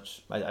 pretty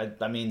much.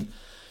 I mean...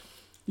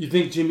 You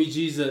think Jimmy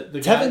G's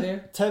the guy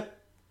there?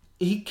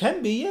 He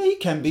can be. Yeah, he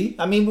can be.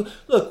 I mean,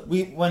 look,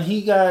 when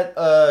he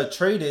got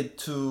traded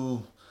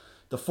to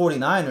the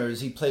 49ers,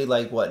 he played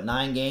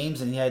 9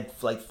 games, and he had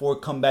 4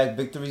 comeback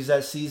victories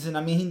that season.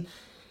 I mean,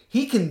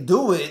 he can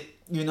do it.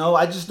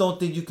 I just don't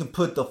think you can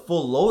put the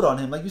full load on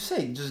him. Like you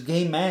say, just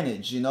game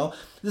manage,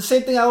 The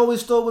same thing I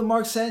always thought with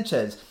Mark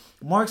Sanchez.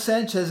 Mark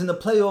Sanchez in the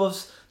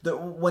playoffs,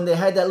 when they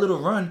had that little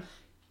run,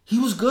 he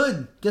was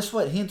good. Guess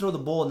what? He didn't throw the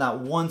ball not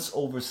once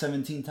over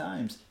 17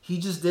 times. He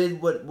just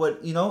did what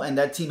and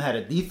that team had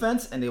a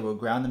defense, and they were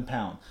ground and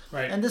pound.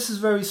 Right. And this is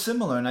very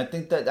similar, and I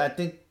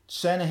think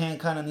Shanahan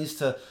kind of needs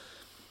to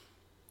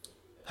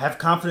have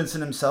confidence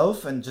in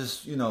himself and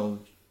just,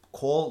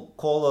 call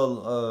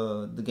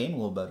the game a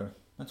little better.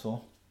 That's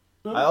all.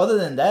 Other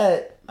than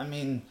that, I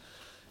mean,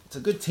 it's a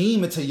good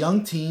team. It's a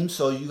young team,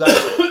 so you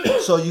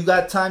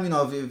got time.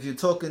 If you're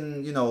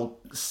talking,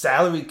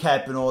 salary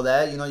cap and all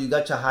that, you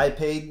got your high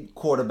paid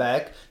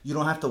quarterback. You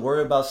don't have to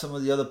worry about some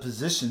of the other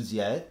positions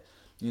yet.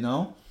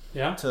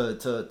 Yeah.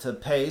 To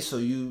pay, so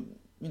you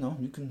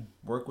can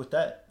work with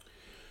that.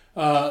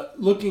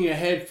 Looking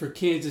ahead for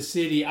Kansas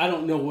City, I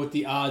don't know what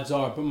the odds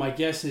are, but my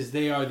guess is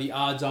they are the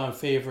odds-on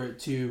favorite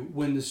to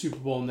win the Super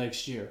Bowl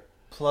next year.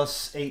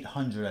 Plus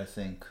 800, I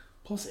think.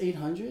 Plus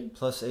 800?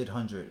 Plus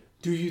 800.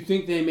 Do you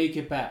think they make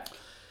it back?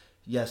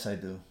 Yes, I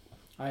do.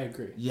 I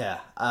agree. Yeah.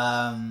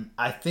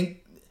 I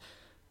think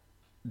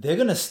they're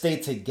going to stay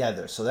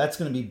together, so that's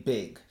going to be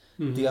big.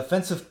 Mm-hmm. The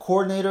offensive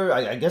coordinator,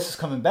 I guess, is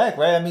coming back,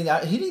 right? I mean,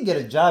 he didn't get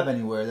a job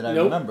anywhere that I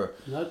remember.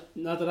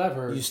 Not that I've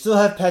heard. You still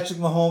have Patrick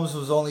Mahomes,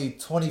 who's only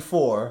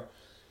 24.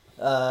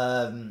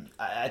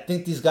 I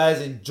think these guys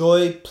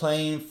enjoy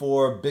playing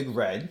for Big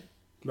Red.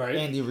 Right.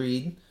 Andy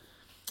Reid.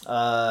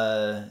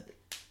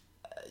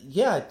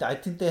 Yeah, I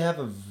think they have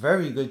a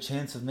very good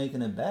chance of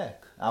making it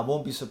back. I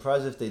won't be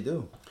surprised if they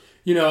do.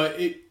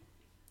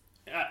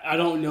 I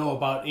don't know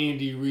about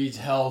Andy Reid's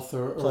health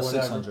or Plus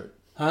whatever. 600.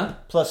 Huh?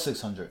 Plus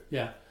 600.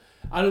 Yeah.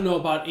 I don't know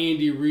about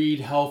Andy Reid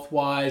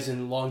health-wise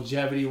and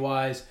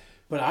longevity-wise,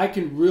 but I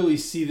can really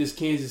see this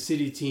Kansas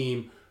City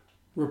team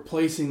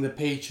replacing the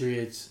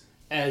Patriots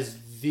as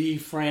the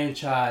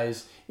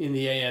franchise in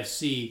the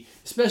AFC,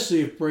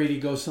 especially if Brady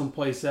goes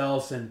someplace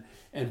else and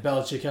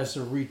Belichick has to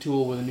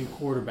retool with a new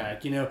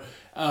quarterback. No?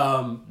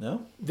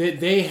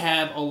 They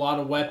have a lot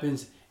of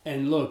weapons,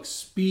 and look,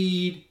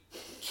 speed,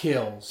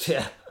 kills.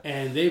 Yeah.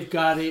 And they've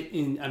got it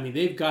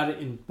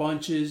in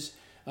bunches.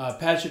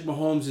 Patrick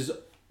Mahomes is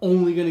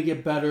only going to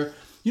get better.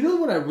 You know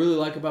what I really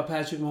like about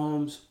Patrick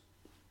Mahomes?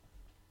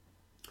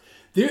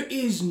 There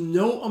is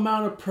no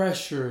amount of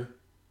pressure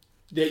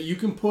that you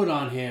can put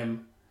on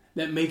him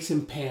that makes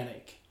him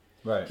panic.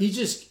 Right. He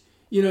just,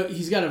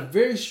 he's got a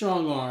very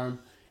strong arm,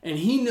 and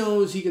he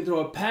knows he can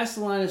throw it past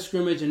the line of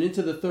scrimmage and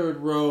into the third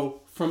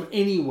row from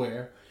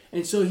anywhere.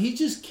 And so he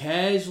just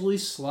casually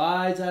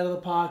slides out of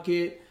the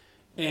pocket,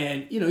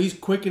 and, he's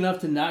quick enough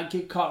to not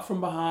get caught from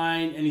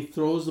behind, and he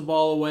throws the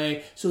ball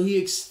away. So he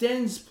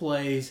extends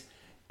plays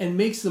and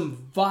makes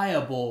them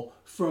viable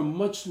for a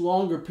much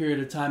longer period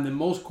of time than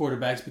most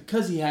quarterbacks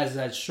because he has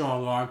that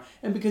strong arm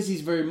and because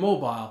he's very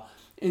mobile.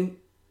 And,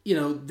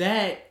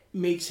 that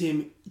makes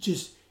him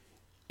just...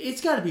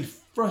 It's got to be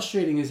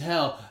frustrating as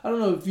hell. I don't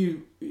know if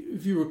you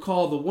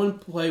recall the one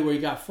play where he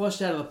got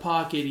flushed out of the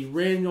pocket, he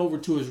ran over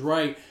to his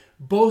right,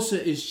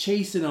 Bosa is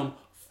chasing him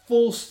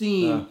full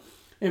steam,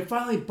 and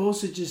finally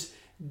Bosa just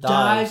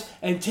dives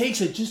and takes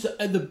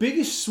the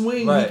biggest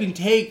swing he can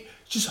take,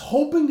 just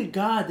hoping to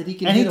God that he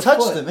can hit a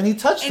foot. And he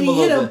touched him a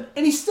little bit.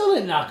 And he still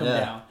didn't knock him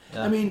down.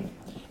 Yeah. I mean,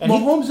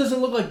 Mahomes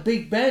doesn't look like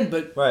Big Ben,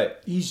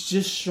 but he's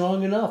just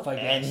strong enough, I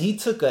guess. And he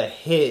took a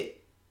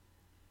hit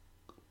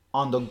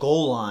on the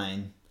goal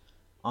line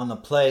on the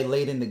play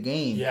late in the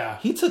game. Yeah.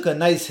 He took a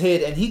nice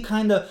hit, and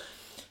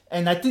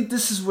and I think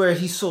this is where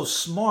he's so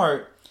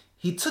smart.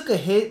 He took a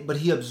hit, but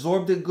he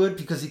absorbed it good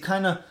because he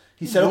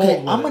said,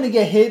 okay, I'm going to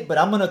get hit, but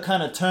I'm going to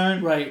kind of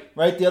turn right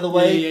the other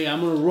way. Yeah,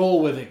 I'm going to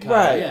roll with it.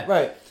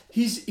 Right.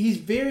 He's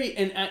very,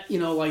 and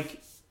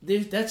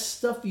that's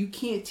stuff you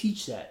can't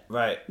teach that.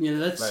 Right.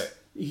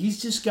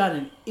 He's just got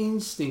an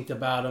instinct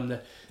about him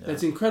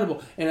that's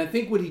incredible. And I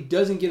think what he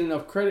doesn't get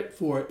enough credit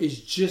for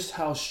is just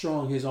how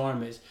strong his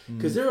arm is.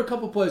 Because there were a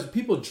couple plays where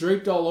people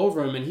draped all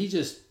over him and he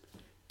just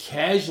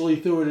casually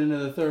threw it into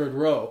the third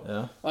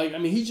row. Yeah.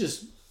 He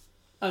just,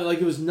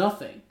 it was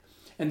nothing.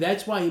 And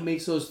that's why he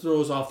makes those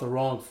throws off the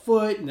wrong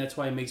foot, and that's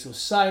why he makes those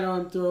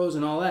sidearm throws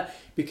and all that,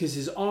 because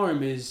his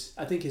arm is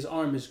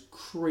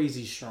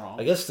crazy strong.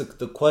 I guess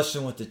the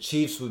question with the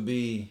Chiefs would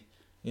be,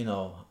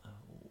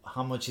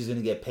 how much he's going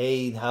to get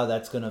paid, how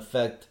that's going to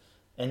affect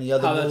any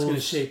other moves. How that's going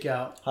to shake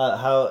out.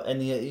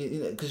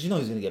 Because he's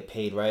going to get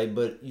paid, right?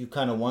 But you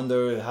kind of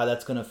wonder how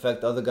that's going to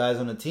affect other guys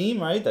on the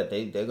team, right? That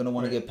they're going to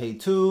want to get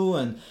paid too,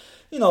 and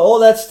all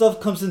that stuff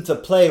comes into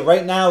play.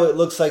 Right now, it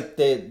looks like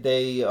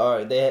they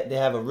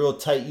have a real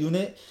tight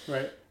unit.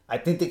 Right. I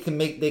think they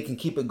can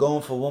keep it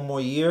going for one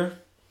more year.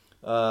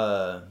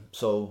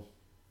 So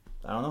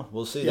I don't know.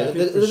 We'll see. Yeah,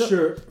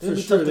 for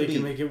sure they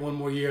can make it one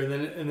more year,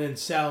 and then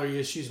salary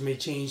issues may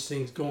change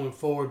things going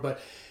forward.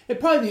 But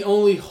probably the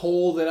only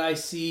hole that I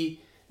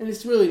see, and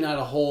it's really not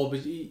a hole,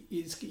 but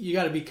you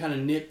got to be kind of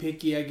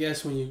nitpicky, I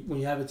guess, when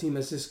you have a team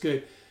that's this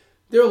good.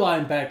 Their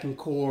linebacking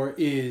core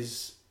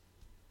is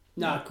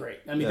not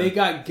great. They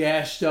got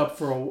gashed up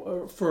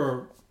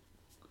for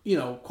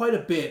quite a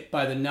bit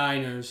by the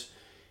Niners,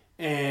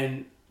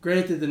 and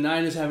granted, the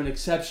Niners have an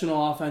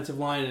exceptional offensive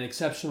line and an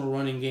exceptional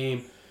running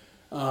game.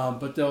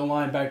 But the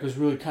linebackers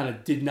really kind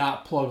of did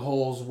not plug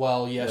holes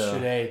well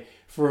yesterday.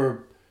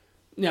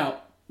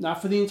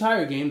 Not for the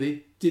entire game.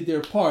 They did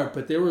their part,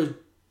 but there were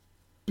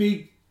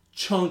big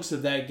chunks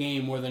of that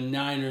game where the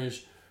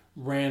Niners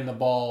ran the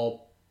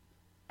ball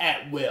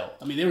at will.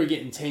 They were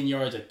getting 10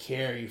 yards a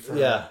carry for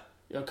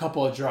a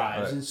couple of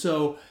drives. Right. And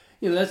so,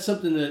 that's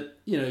something that,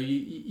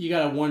 you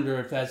got to wonder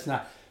if that's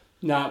not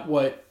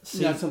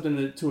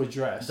something to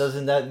address.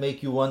 Doesn't that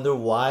make you wonder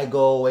why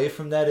go away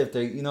from that if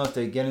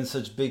they're getting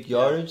such big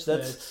yardage?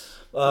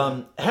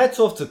 Hats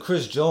off to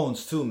Chris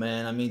Jones too,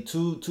 man.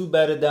 Two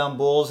batted down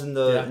balls in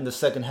the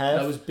second half.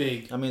 That was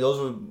big. Those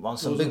were on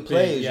some big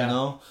plays,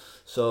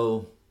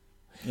 So,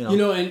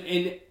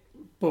 and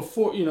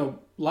before,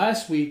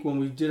 last week when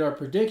we did our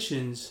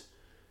predictions,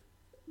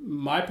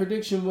 my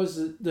prediction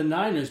was the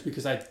Niners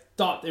because I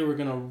thought they were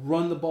going to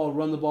run the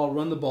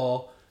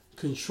ball,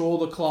 control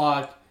the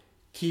clock,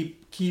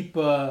 keep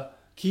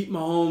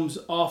Mahomes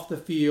off the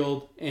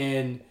field,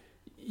 and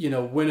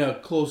win a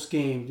close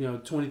game,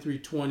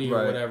 23-20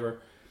 or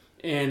whatever,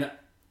 and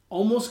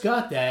almost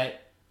got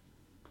that,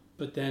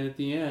 but then at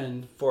the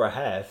end for a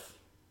half,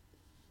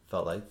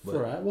 felt like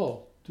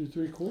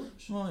 2-3 quarters.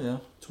 Oh yeah,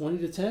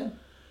 20-10.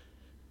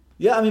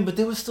 Yeah, but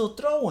they were still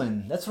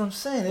throwing. That's what I'm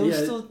saying. They were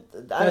still.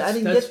 I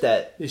didn't get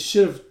that. They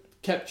should have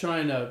kept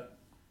trying to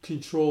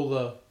control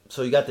the.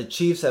 So you got the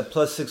Chiefs at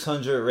plus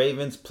 600,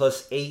 Ravens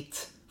plus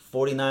 8,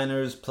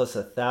 49ers plus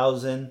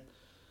 1,000,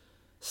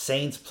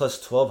 Saints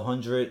plus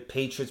 1,200,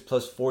 Patriots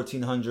plus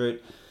 1,400,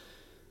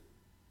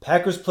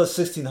 Packers plus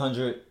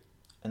 1,600,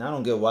 and I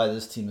don't get why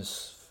this team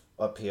is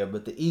up here,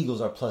 but the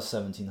Eagles are plus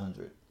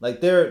 1,700.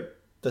 They're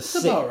the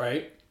That's about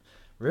right.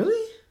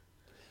 Really?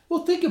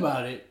 Well, think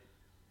about it.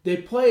 They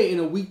play in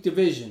a weak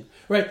division,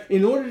 right?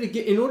 In order to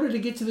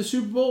get to the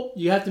Super Bowl,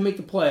 you have to make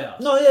the playoffs.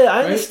 No, yeah, I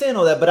right? understand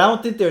all that, but I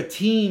don't think their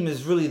team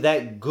is really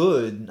that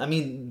good. I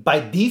mean, by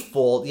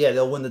default, yeah,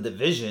 they'll win the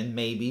division,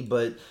 maybe,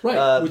 but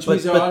which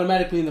means they're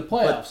automatically in the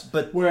playoffs.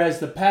 But whereas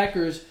the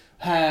Packers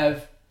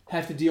have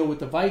to deal with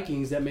the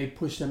Vikings that may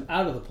push them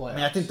out of the playoffs. I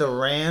mean, I think the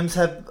Rams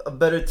have a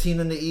better team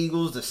than the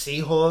Eagles, the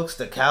Seahawks,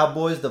 the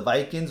Cowboys, the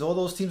Vikings. All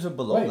those teams are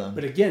below them.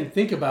 But again,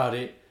 think about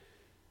it: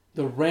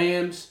 the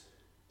Rams,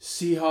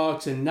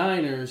 Seahawks, and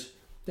Niners.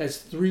 That's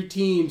 3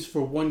 teams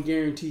for 1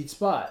 guaranteed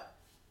spot.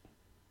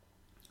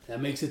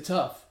 That makes it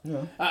tough.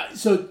 Yeah.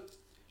 So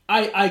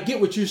I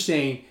get what you're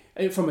saying.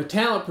 From a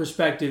talent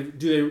perspective,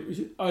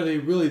 are they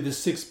really the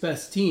 6th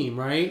best team,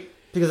 right?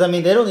 Because, I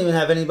mean, they don't even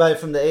have anybody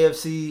from the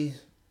AFC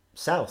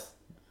South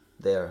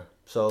there.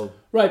 So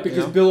right,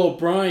 because Bill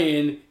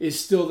O'Brien is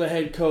still the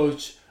head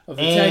coach of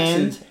the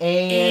Texans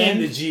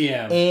and the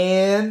GM.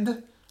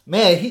 And,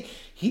 man,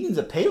 he needs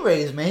a pay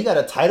raise, man. He got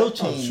a title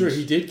change. I'm sure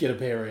he did get a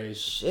pay raise.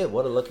 Shit,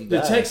 what a lucky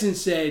guy. The Texans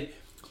said,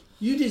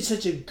 you did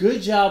such a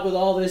good job with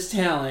all this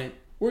talent.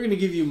 We're going to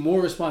give you more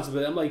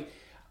responsibility. I'm like,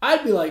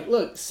 I'd be like,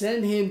 look,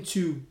 send him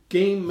to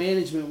Game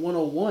Management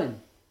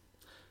 101.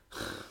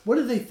 What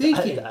are they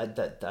thinking? I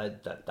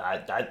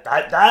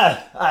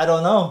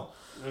don't know.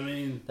 I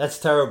mean, that's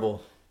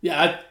terrible.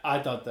 Yeah, I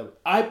thought that.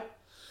 I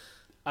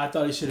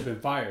thought he should have been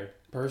fired,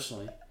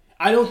 personally.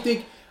 I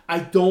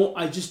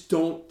just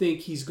don't think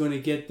he's going to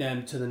get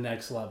them to the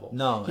next level.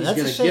 No, he's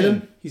going to get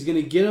them. He's going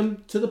to get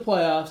them to the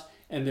playoffs,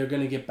 and they're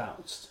going to get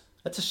bounced.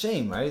 That's a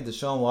shame, right?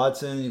 Deshaun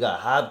Watson, you got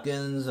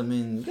Hopkins. I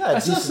mean, you got a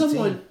decent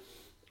team.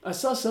 I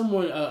saw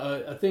someone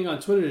a thing on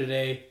Twitter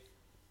today.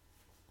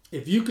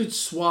 If you could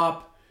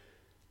swap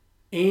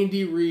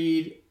Andy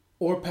Reid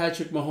or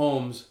Patrick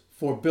Mahomes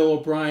for Bill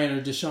O'Brien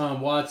or Deshaun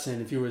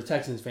Watson, if you were a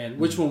Texans fan,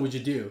 which one would you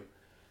do?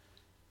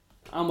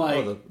 I'm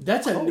like,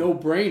 that's a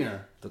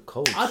no-brainer. The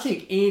coach. I'll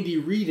take Andy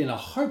Reid in a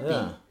heartbeat.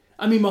 Yeah.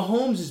 I mean,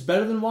 Mahomes is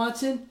better than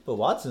Watson. But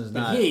Watson's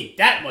not. But he ain't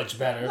that much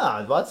better.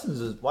 Nah,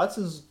 Watson's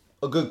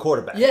a good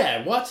quarterback.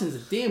 Yeah, Watson's a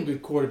damn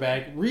good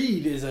quarterback.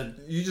 Reid is a...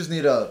 You just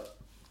need an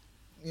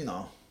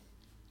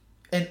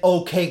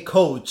okay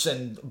coach,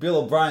 and Bill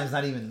O'Brien's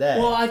not even that.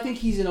 Well, I think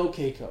he's an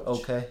okay coach.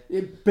 Okay.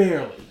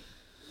 Barely.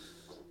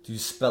 Do you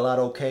spell out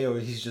okay, or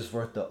he's just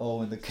worth the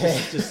O and the K?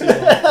 Just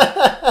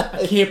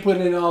I can't put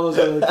in all those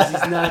other because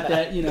he's not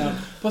that,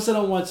 Plus, I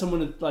don't want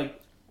someone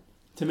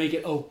to make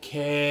it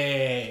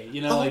okay.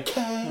 Okay.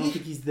 I don't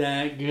think he's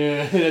that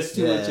good. That's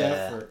too much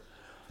effort.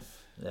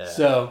 Yeah.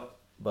 So.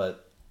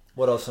 But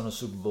what else on the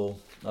Super Bowl?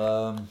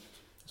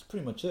 That's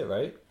pretty much it,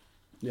 right?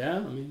 Yeah,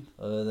 I mean.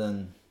 Other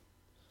than.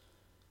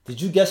 Did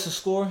you guess the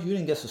score? You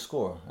didn't guess the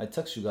score. I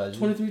text you guys.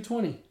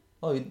 23-20.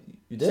 Oh, you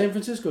did? San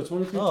Francisco,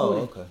 23-20. Oh,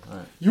 okay. All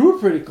right. You were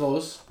pretty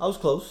close. I was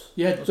close.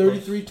 You had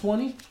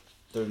 33-20?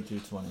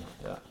 33-20,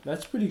 yeah.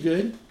 That's pretty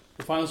good.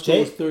 The final score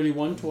was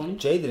 31-20.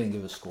 Jay didn't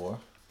give a score.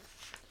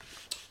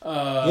 He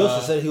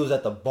also said he was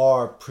at the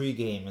bar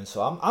pregame, and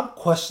so I'm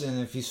questioning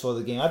if he saw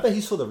the game. I bet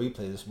he saw the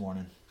replay this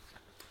morning.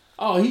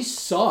 Oh, he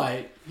saw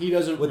it. He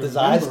doesn't with his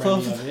remember eyes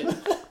closed, any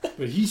of it,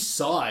 but he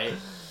saw it.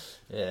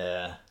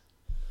 Yeah.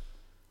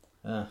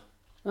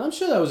 I'm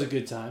sure that was a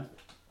good time.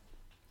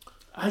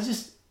 I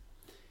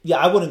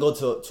wouldn't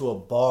go to a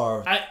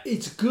bar.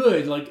 It's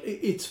good.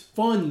 It's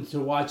fun to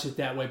watch it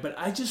that way, but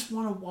I just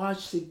want to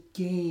watch the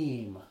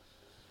game.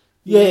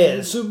 Yeah,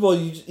 the Super Bowl,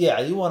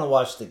 you want to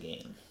watch the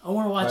game. I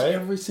want to watch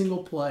every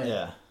single play.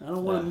 Yeah. I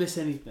don't want to miss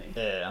anything.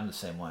 Yeah, I'm the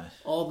same way.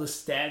 All the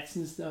stats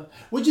and stuff.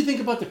 What'd you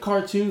think about the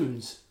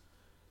cartoons?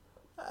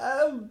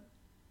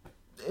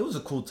 It was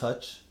a cool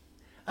touch.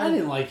 I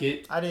didn't like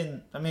it. It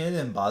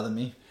didn't bother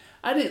me.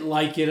 I didn't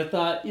like it. I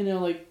thought,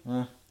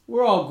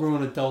 we're all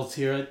grown adults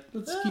here.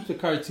 Let's keep the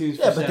cartoons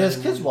for Saturday. But there's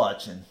kids morning.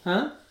 watching.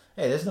 Huh?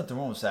 Hey, there's nothing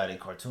wrong with Saturday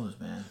cartoons,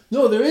 man.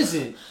 No, there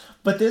isn't.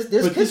 But there's but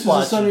kids this watching.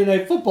 was a Sunday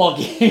night football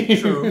game.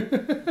 True.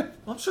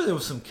 I'm sure there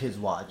was some kids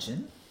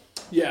watching.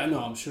 Yeah, no,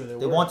 I'm sure there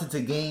were. They wanted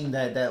to gain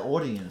that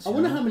audience. I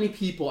wonder how many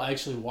people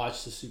actually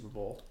watched the Super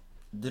Bowl.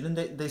 Didn't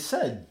they? They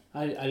said.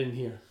 I didn't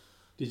hear.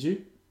 Did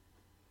you?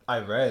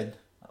 I read,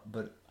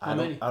 but how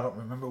many? I don't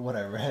remember what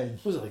I read.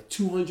 Was it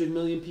 200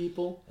 million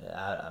people?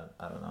 Yeah,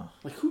 I don't know.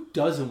 Who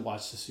doesn't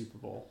watch the Super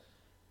Bowl?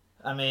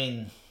 I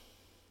mean,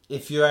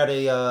 if you're at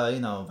a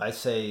I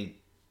say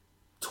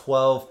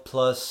 12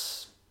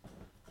 plus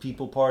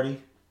people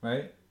party,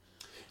 right?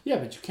 Yeah,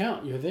 but you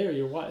count. You're there.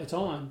 It's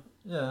on.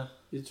 Yeah.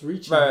 It's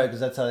reaching. Right, because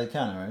that's how they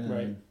count it,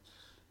 right?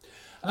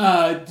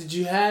 Right. Did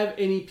you have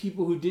any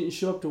people who didn't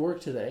show up to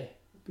work today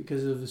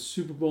because of the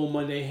Super Bowl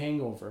Monday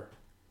hangover?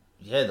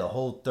 Yeah, the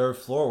whole third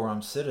floor where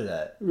I'm sitting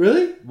at.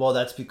 Really? Well,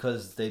 that's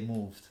because they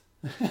moved.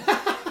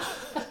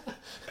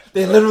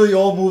 They literally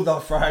all moved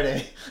on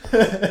Friday.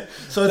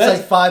 So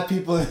it's 5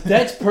 people.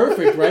 That's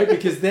perfect, right?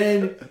 Because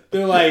then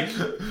they're like,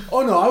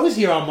 oh no, I was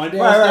here on Monday.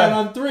 I was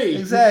down on 3.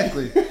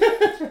 Exactly.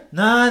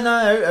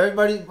 Nah,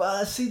 everybody...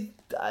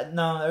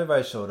 no,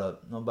 everybody showed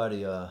up.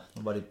 Nobody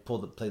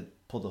pulled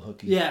the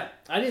hooky. Yeah,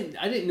 I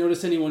didn't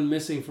notice anyone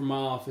missing from my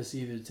office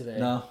either today.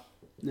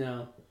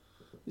 No.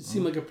 It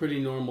seemed like a pretty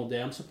normal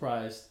day. I'm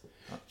surprised.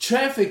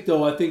 Traffic,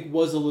 though, I think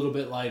was a little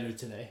bit lighter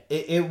today.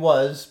 It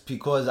was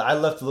because I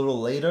left a little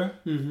later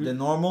than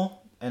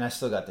normal, and I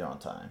still got there on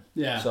time.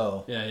 Yeah.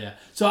 So yeah.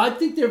 So I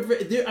think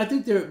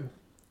there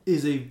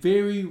is a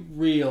very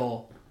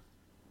real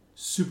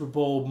Super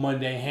Bowl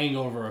Monday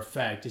hangover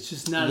effect. It's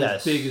just not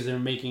as big as they're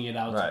making it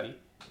out to be.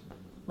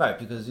 Right,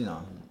 because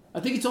I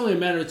think it's only a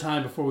matter of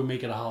time before we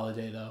make it a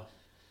holiday, though.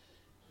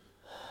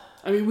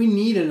 I mean, we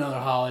need another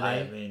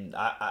holiday. I mean,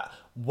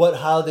 what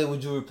holiday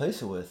would you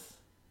replace it with?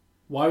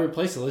 Why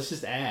replace it? Let's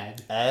just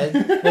add.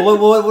 Add? Well,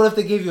 what if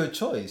they gave you a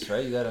choice,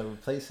 right? You got to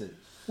replace it.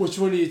 Which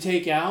one do you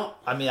take out?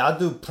 I mean, I'll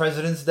do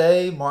President's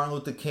Day, Martin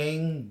Luther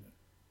King.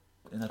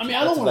 I mean,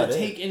 I don't want to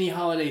take any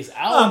holidays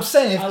out. No, I'm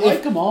saying I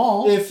like them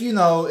all. If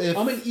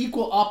I'm an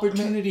equal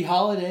opportunity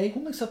holiday. Who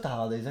makes up the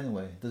holidays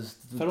anyway? Does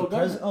the federal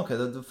government? Okay,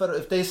 the federal.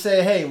 If they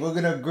say, "Hey, we're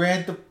gonna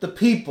grant the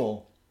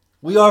people,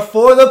 we are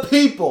for the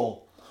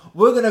people.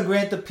 We're gonna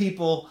grant the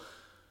people."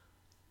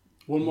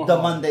 One more the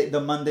holiday.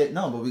 Monday.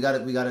 No, but we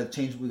gotta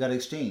change. We gotta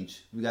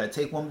exchange. We gotta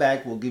take one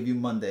back. We'll give you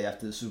Monday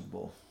after the Super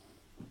Bowl.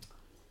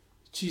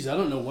 Jeez, I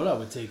don't know what I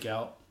would take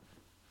out.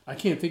 I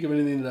can't think of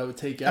anything that I would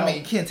take out. I mean,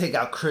 you can't take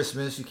out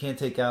Christmas. You can't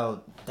take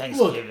out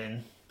Thanksgiving.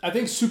 Look, I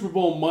think Super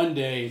Bowl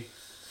Monday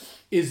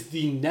is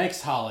the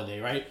next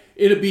holiday, right?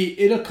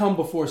 It'll come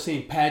before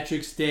St.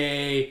 Patrick's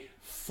Day,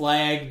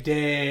 Flag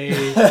Day,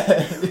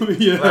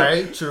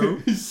 right?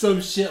 True.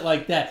 Some shit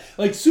like that.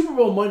 Like Super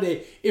Bowl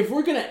Monday. If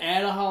we're gonna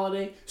add a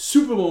holiday,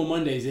 Super Bowl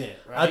Monday's it,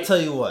 right? I'll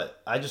tell you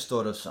what. I just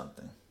thought of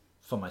something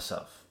for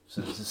myself.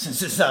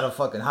 Since it's not a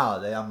fucking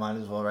holiday, I might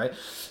as well, right?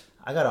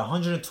 I got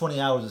 120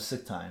 hours of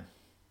sick time.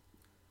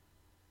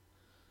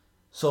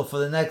 So for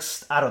the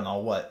next, I don't know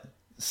what,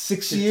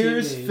 6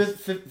 years,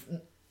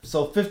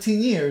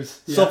 15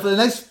 years. Yeah. So for the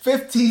next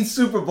 15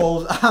 Super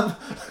Bowls,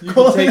 you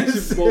can take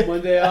Super Bowl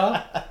Monday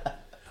off.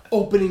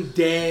 Opening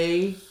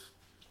Day.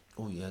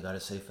 Oh yeah, I gotta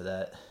say for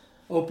that.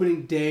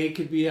 Opening Day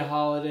could be a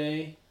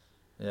holiday.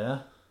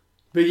 Yeah.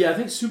 But yeah, I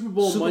think Super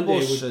Bowl Monday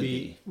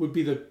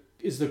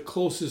is the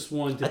closest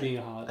one to being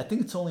a holiday. I think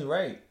it's only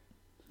right.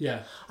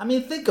 Yeah. I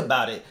mean, think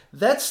about it.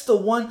 That's the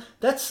one.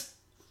 That's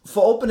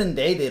for opening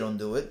day. They don't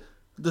do it.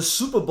 The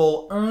Super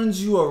Bowl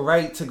earns you a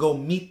right to go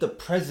meet the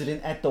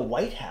president at the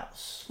White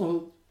House.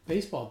 Well,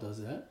 baseball does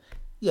that.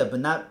 Yeah, but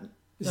not...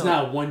 It's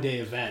not a one-day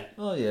event.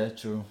 Oh, yeah,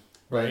 true.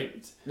 Right?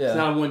 It's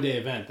not a one-day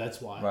event,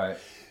 that's why. Right.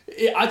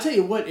 I'll tell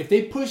you what, if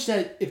they push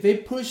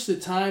the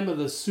time of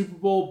the Super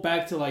Bowl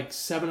back to like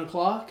 7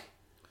 o'clock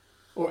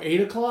or 8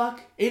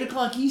 o'clock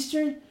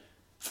Eastern,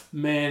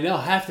 man, they'll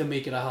have to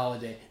make it a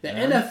holiday. The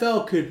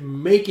NFL could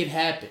make it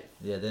happen.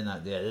 Yeah, they're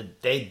not. Yeah,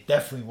 they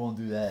definitely won't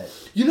do that.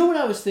 You know what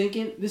I was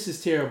thinking? This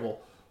is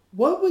terrible.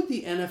 What would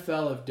the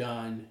NFL have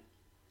done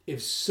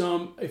if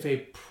a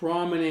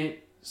prominent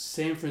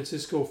San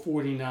Francisco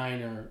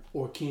 49er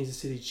or Kansas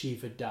City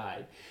Chief had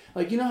died?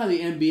 Like, you know how the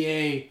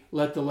NBA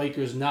let the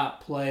Lakers not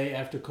play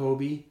after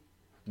Kobe?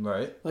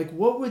 Right. Like,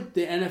 what would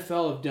the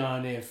NFL have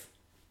done if,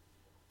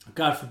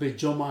 God forbid,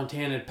 Joe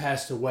Montana had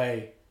passed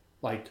away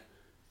like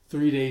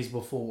 3 days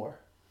before?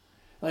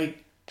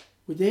 Like,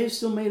 would they have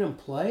still made him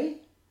play?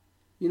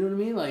 You know what I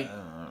mean? Like,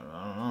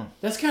 I don't know.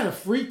 That's kind of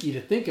freaky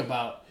to think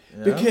about.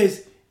 Yeah.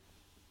 Because,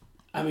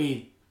 I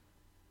mean,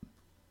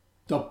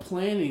 the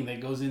planning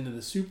that goes into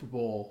the Super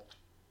Bowl,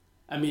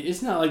 I mean,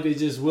 it's not like they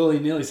just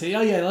willy-nilly say,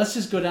 oh, yeah, let's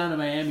just go down to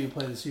Miami and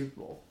play the Super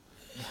Bowl.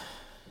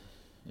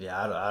 Yeah,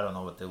 I don't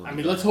know what they would do. I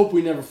mean, let's hope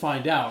we never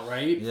find out,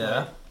 right?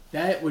 Yeah. But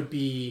that would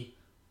be...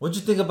 What'd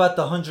you think about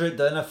the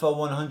NFL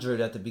 100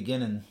 at the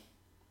beginning?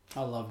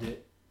 I loved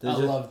it.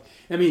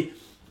 I mean,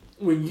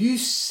 when you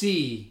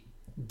see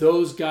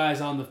those guys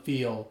on the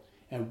field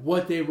and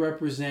what they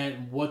represent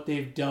and what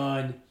they've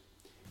done,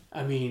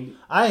 I mean,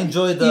 I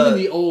enjoyed even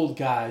the old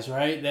guys,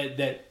 right?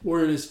 That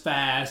weren't as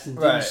fast and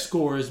didn't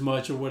score as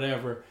much or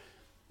whatever.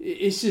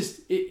 It's just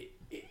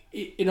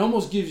it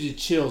almost gives you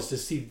chills to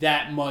see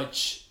that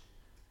much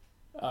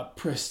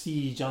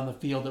prestige on the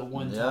field at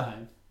one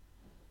time.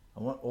 I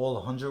want all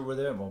 100 were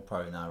there. Well,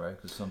 probably not, right?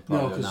 Because some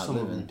probably are not some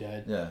living. Of them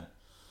dead. Yeah,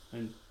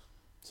 and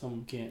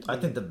some can't. I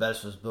think the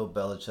best was Bill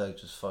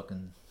Belichick just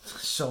fucking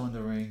showing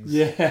the rings.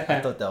 Yeah, I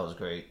thought that was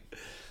great.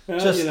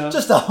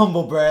 Just a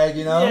humble brag,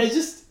 you know.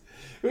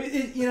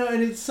 Yeah,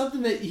 and it's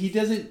something that he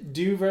doesn't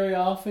do very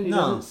often. He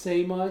doesn't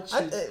say much.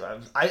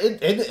 It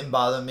didn't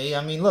bother me.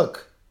 I mean,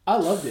 look, I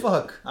loved it.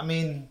 Fuck, I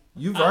mean,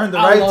 you've earned the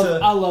right to.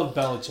 I love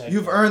Belichick.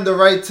 You've earned the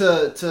right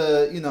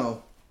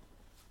to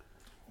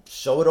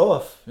show it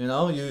off. You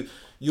know,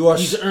 you are.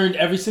 He's earned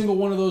every single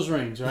one of those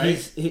rings,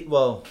 right?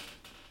 Well,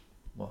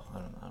 I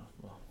don't know.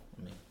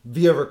 I mean,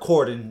 via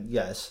recording,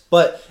 yes,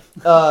 but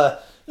no.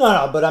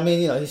 But I mean,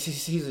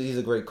 he's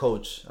a great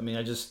coach. I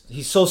mean,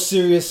 he's so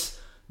serious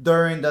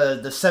during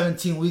the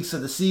 17 weeks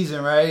of the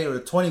season, right, or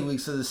 20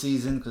 weeks of the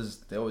season, because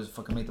they always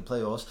fucking make the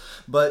playoffs.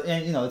 But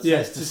it's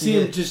nice to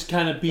see him just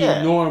kind of be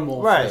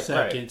normal for a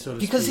second, so to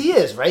speak. Because he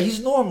is, right.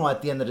 He's normal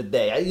at the end of the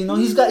day.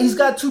 He's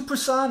got two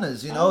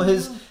personas.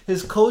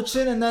 His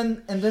coaching and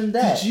then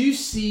that. Did you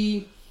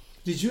see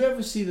Did you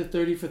ever see the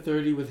 30 for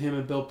 30 with him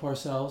and Bill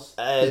Parcells?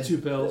 The two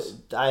Bills?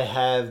 I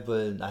have,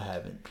 but I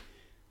haven't.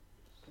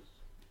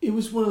 It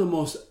was one of the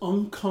most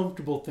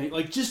uncomfortable things.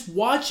 Like, just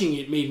watching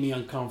it made me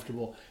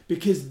uncomfortable.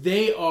 Because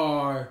they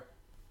are...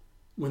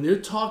 When they're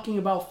talking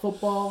about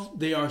football,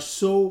 they are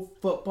so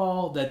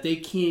football that they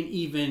can't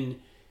even...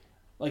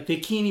 Like, they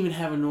can't even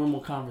have a normal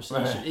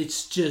conversation. Right.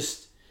 It's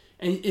just...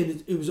 And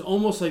it was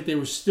almost like they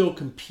were still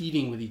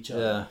competing with each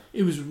other.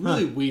 Yeah. It was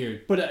really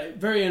weird, but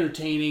very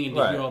entertaining, and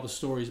to hear all the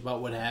stories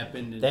about what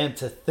happened. And damn,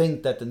 to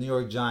think that the New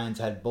York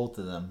Giants had both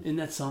of them. Isn't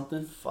that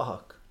something?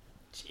 Fuck.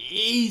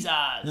 Jesus.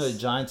 You know, the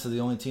Giants are the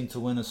only team to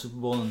win a Super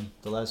Bowl in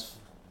the last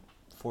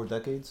 4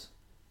 decades?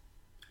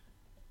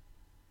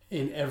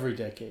 In every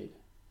decade.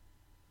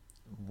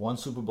 One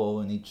Super Bowl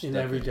in each decade.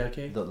 In every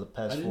decade? The past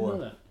 4. I didn't know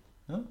that.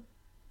 Huh?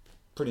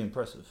 Pretty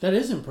impressive. That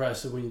is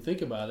impressive when you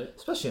think about it.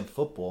 Especially in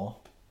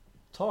football.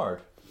 It's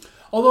hard.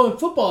 Although in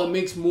football it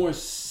makes more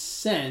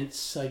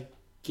sense, I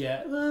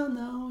guess. Well,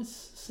 no,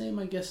 it's the same,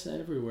 I guess,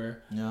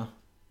 everywhere. Yeah.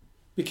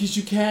 Because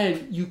you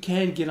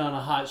can get on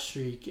a hot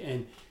streak,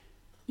 and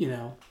you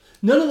know,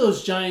 none of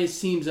those Giants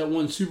teams that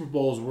won Super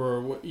Bowls were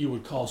what you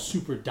would call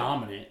super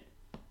dominant.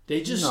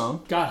 They just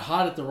got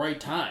hot at the right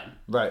time.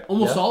 Right.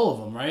 Almost all of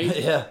them, right?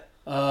 Yeah.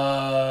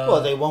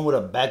 Well, they won with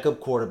a backup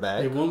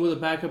quarterback. They won with a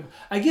backup.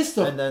 I guess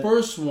the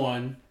first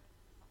one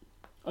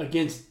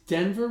against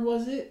Denver,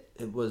 was it?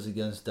 It was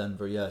against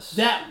Denver, yes.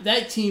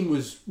 That team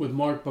was with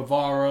Mark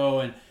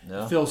Bavaro and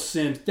Phil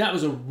Simms. That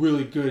was a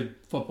really good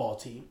football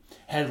team.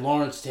 Had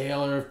Lawrence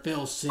Taylor,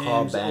 Phil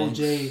Simms,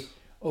 OJ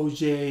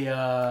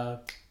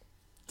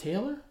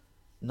Taylor?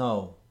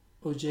 No.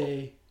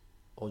 OJ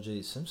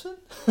Simpson?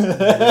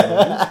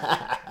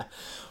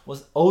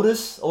 Was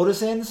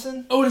Otis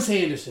Anderson? Otis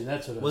Anderson,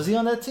 that's what it was. Was he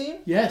on that team?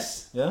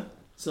 Yes. Yeah.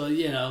 So,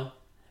 you know,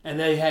 and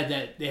they had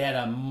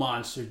a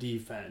monster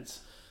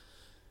defense.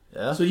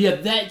 Yeah. So, yeah,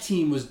 that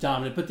team was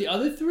dominant. But the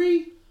other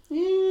three,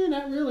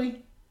 not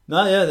really.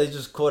 No, yeah, they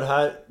just caught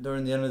hot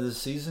during the end of the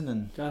season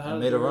and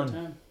made a run.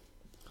 Time.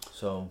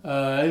 So,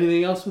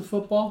 anything else with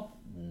football?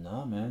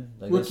 No, man.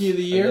 Rookie of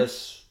the year?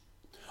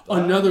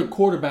 Another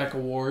quarterback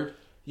award.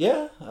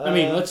 Yeah. I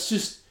mean, let's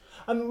just...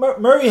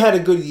 Murray had a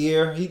good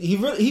year.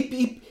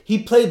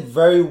 He played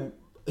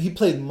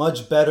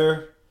much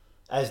better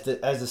as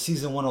the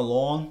season went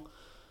along,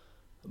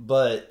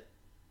 but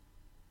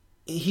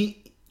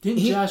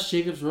Didn't Josh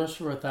Jacobs rush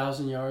for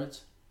 1,000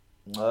 yards?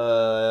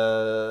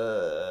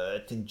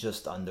 I think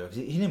just under.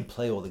 He didn't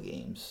play all the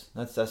games.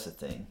 That's the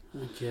thing.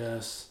 I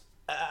guess.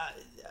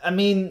 I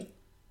mean,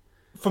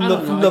 from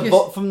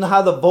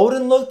how the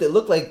voting looked, it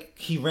looked like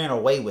he ran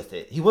away with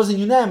it. He wasn't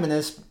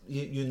unanimous,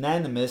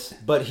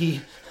 but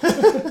he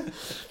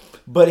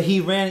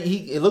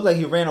it looked like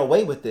he ran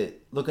away with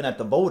it looking at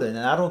the voting, and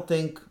I don't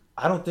think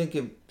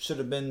it should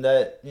have been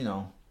that, you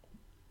know,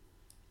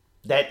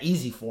 that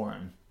easy for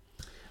him.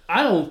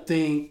 I don't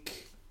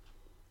think,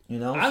 you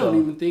know, I don't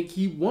even think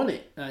he won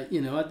it. You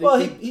know, I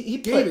think he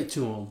gave it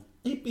to him.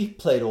 He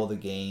played all the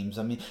games.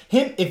 I mean,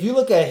 if you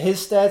look at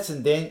his stats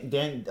and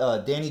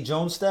Danny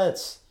Jones'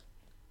 stats,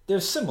 they're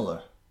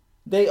similar.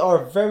 They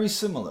are very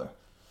similar.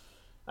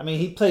 I mean,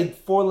 he played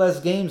 4 less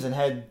games and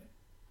had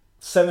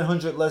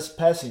 700 less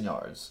passing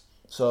yards.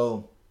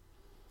 So,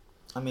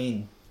 I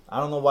mean, I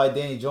don't know why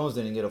Danny Jones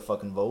didn't get a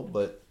fucking vote,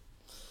 but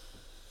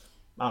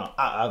I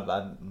don't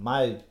know.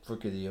 My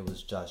rookie of the year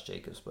was Josh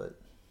Jacobs, but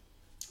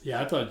yeah,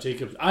 I thought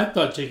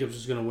Jacobs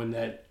was going to win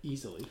that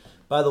easily.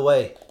 By the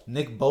way,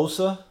 Nick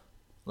Bosa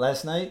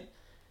last night,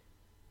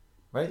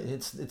 right?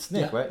 It's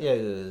Nick, right? Yeah,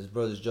 his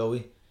brother's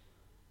Joey.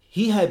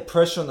 He had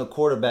pressure on the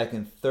quarterback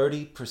in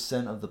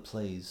 30% of the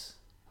plays.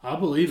 I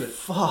believe it.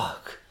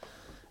 Fuck.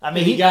 I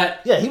mean, he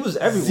was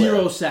everywhere.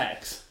 0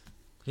 sacks.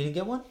 He didn't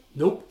get one?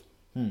 Nope.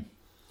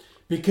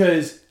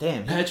 Because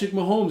damn, Patrick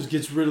Mahomes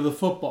gets rid of the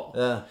football.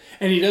 Yeah.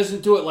 And he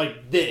doesn't do it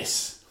like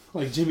this,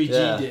 like Jimmy G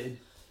did.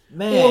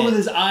 Man. Or with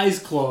his eyes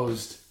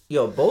closed.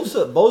 Yo,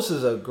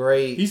 Bosa's a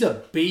great... He's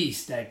a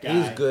beast, that guy.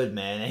 He's good,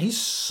 man. And he's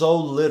so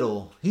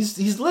little.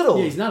 He's little.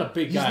 Yeah, he's not a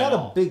big guy. He's not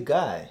a big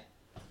guy.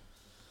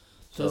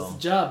 Does the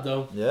job,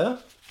 though. Yeah.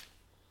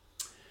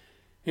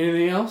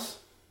 Anything else?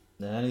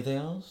 Anything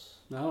else?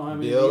 No, I don't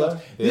have anything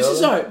else.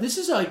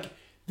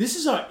 This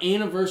is our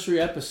anniversary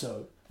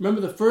episode.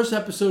 Remember, the first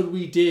episode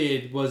we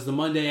did was the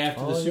Monday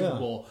after the Super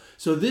Bowl.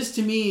 So this,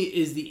 to me,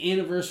 is the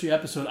anniversary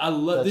episode. I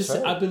love this.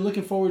 Right. I've been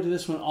looking forward to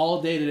this one all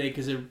day today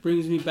because it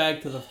brings me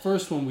back to the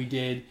first one we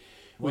did,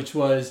 which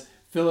was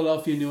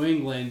Philadelphia, New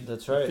England.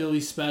 That's right. The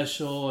Philly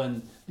special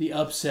and the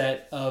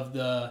upset of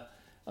the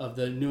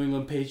New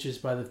England Patriots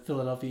by the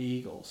Philadelphia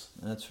Eagles.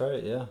 That's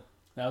right. Yeah.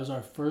 That was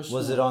our first.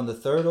 Was it on the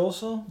 3rd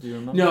also? Do you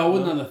remember? No, it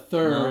wasn't on the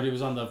 3rd. No. It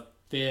was on the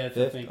 5th,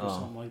 I think, or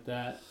something like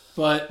that.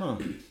 But.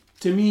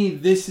 To me,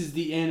 this is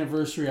the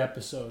anniversary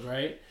episode,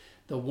 right?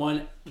 The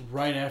one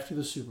right after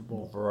the Super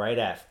Bowl. Right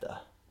after.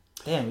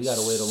 Damn, we got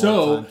to wait a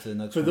long time to the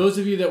next one. For those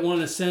of you that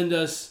want to send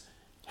us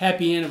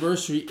happy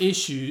anniversary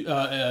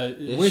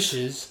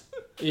wishes,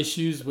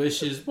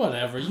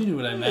 whatever, you knew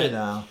what I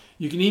meant.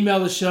 You can email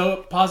the show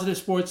at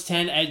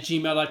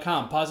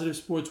positivesports10@gmail.com,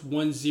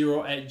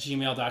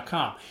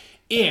 positivesports10@gmail.com.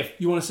 If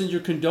you want to send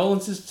your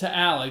condolences to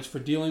Alex for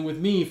dealing with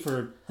me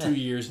for 2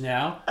 years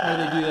now, how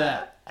do they do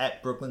that?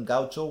 At Brooklyn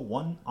Gaucho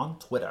 1 on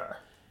Twitter.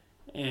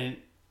 And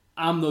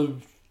I'm the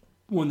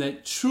one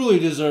that truly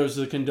deserves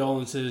the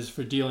condolences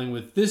for dealing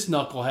with this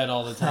knucklehead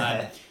all the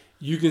time.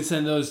 You can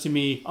send those to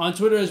me on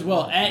Twitter as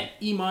well, at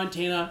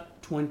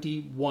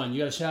eMontana21. You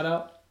got a shout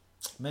out?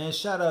 Man,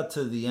 shout out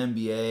to the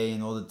NBA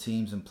and all the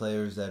teams and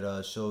players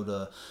that showed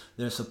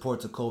their support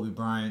to Kobe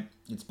Bryant.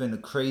 It's been a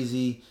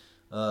crazy,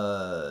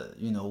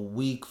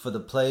 week for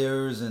the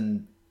players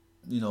and,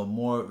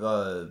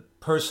 more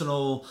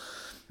personal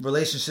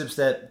relationships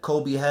that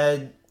Kobe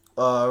had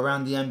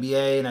around the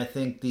NBA. And I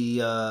think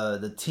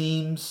the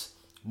teams,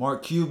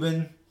 Mark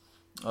Cuban,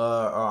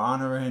 are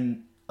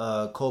honoring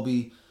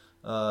Kobe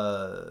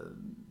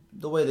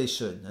the way they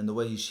should and the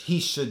way he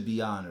should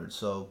be honored.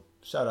 So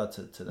shout out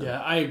to them. Yeah,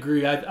 I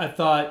agree. I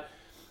thought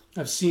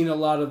I've seen a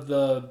lot of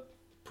the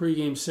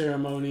pregame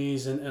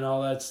ceremonies and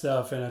all that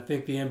stuff, and I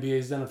think the NBA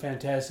has done a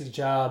fantastic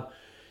job.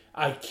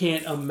 I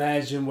can't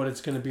imagine what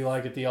it's going to be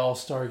like at the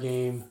All-Star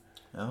game,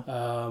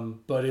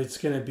 but it's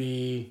going to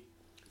be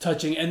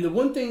touching. And the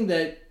one thing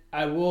that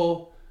I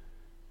will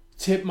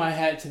tip my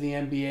hat to the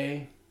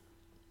NBA,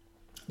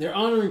 they're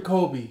honoring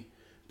Kobe,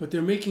 but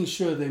they're making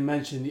sure they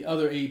mention the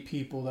other 8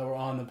 people that were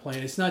on the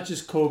plane. It's not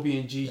just Kobe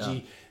and Gigi. Yeah.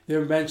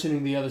 They're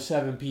mentioning the other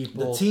 7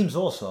 people. The teams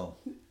also.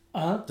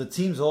 The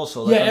teams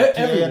also. Like the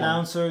PA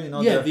announcer.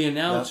 The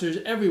announcers,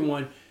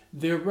 everyone.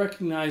 They're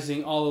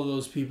recognizing all of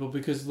those people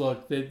because,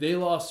 look, they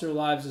lost their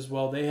lives as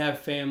well. They have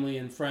family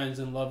and friends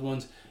and loved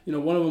ones.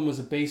 One of them was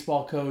a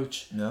baseball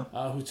coach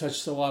who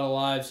touched a lot of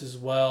lives as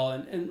well.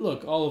 And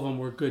look, all of them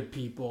were good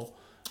people.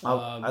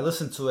 I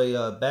listened to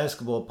a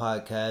basketball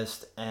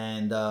podcast,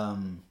 and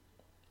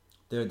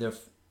they're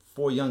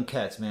 4 young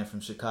cats, man,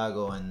 from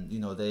Chicago, and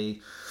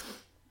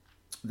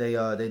they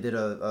did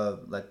a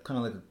kind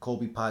of like a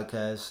Kobe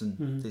podcast,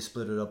 and they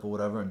split it up or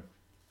whatever, and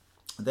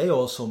they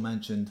also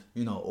mentioned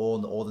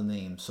all the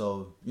names.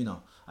 So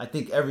I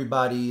think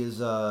everybody is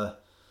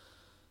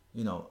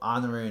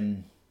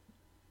honoring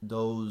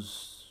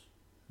those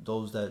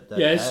that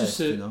it's passed,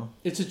 just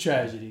it's a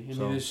tragedy. I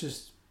mean, it's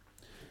just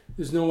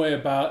there's no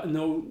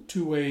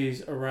 2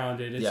 ways around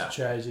it. It's a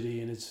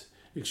tragedy, and it's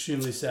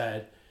extremely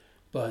sad.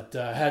 But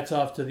hats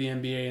off to the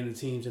NBA and the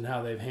teams and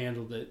how they've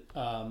handled it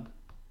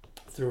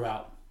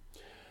throughout.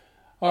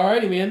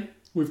 Alrighty, man.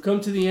 We've come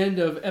to the end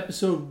of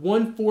episode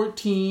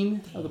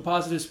 114 of the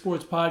Positive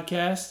Sports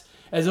Podcast.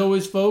 As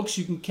always, folks,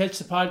 you can catch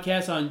the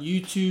podcast on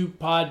YouTube,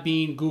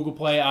 Podbean, Google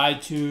Play,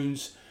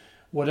 iTunes,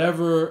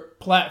 whatever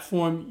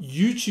platform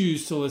you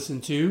choose to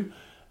listen to.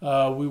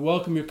 We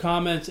welcome your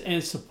comments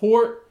and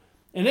support.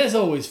 And as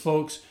always,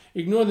 folks,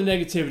 ignore the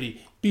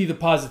negativity. Be the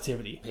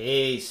positivity.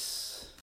 Peace.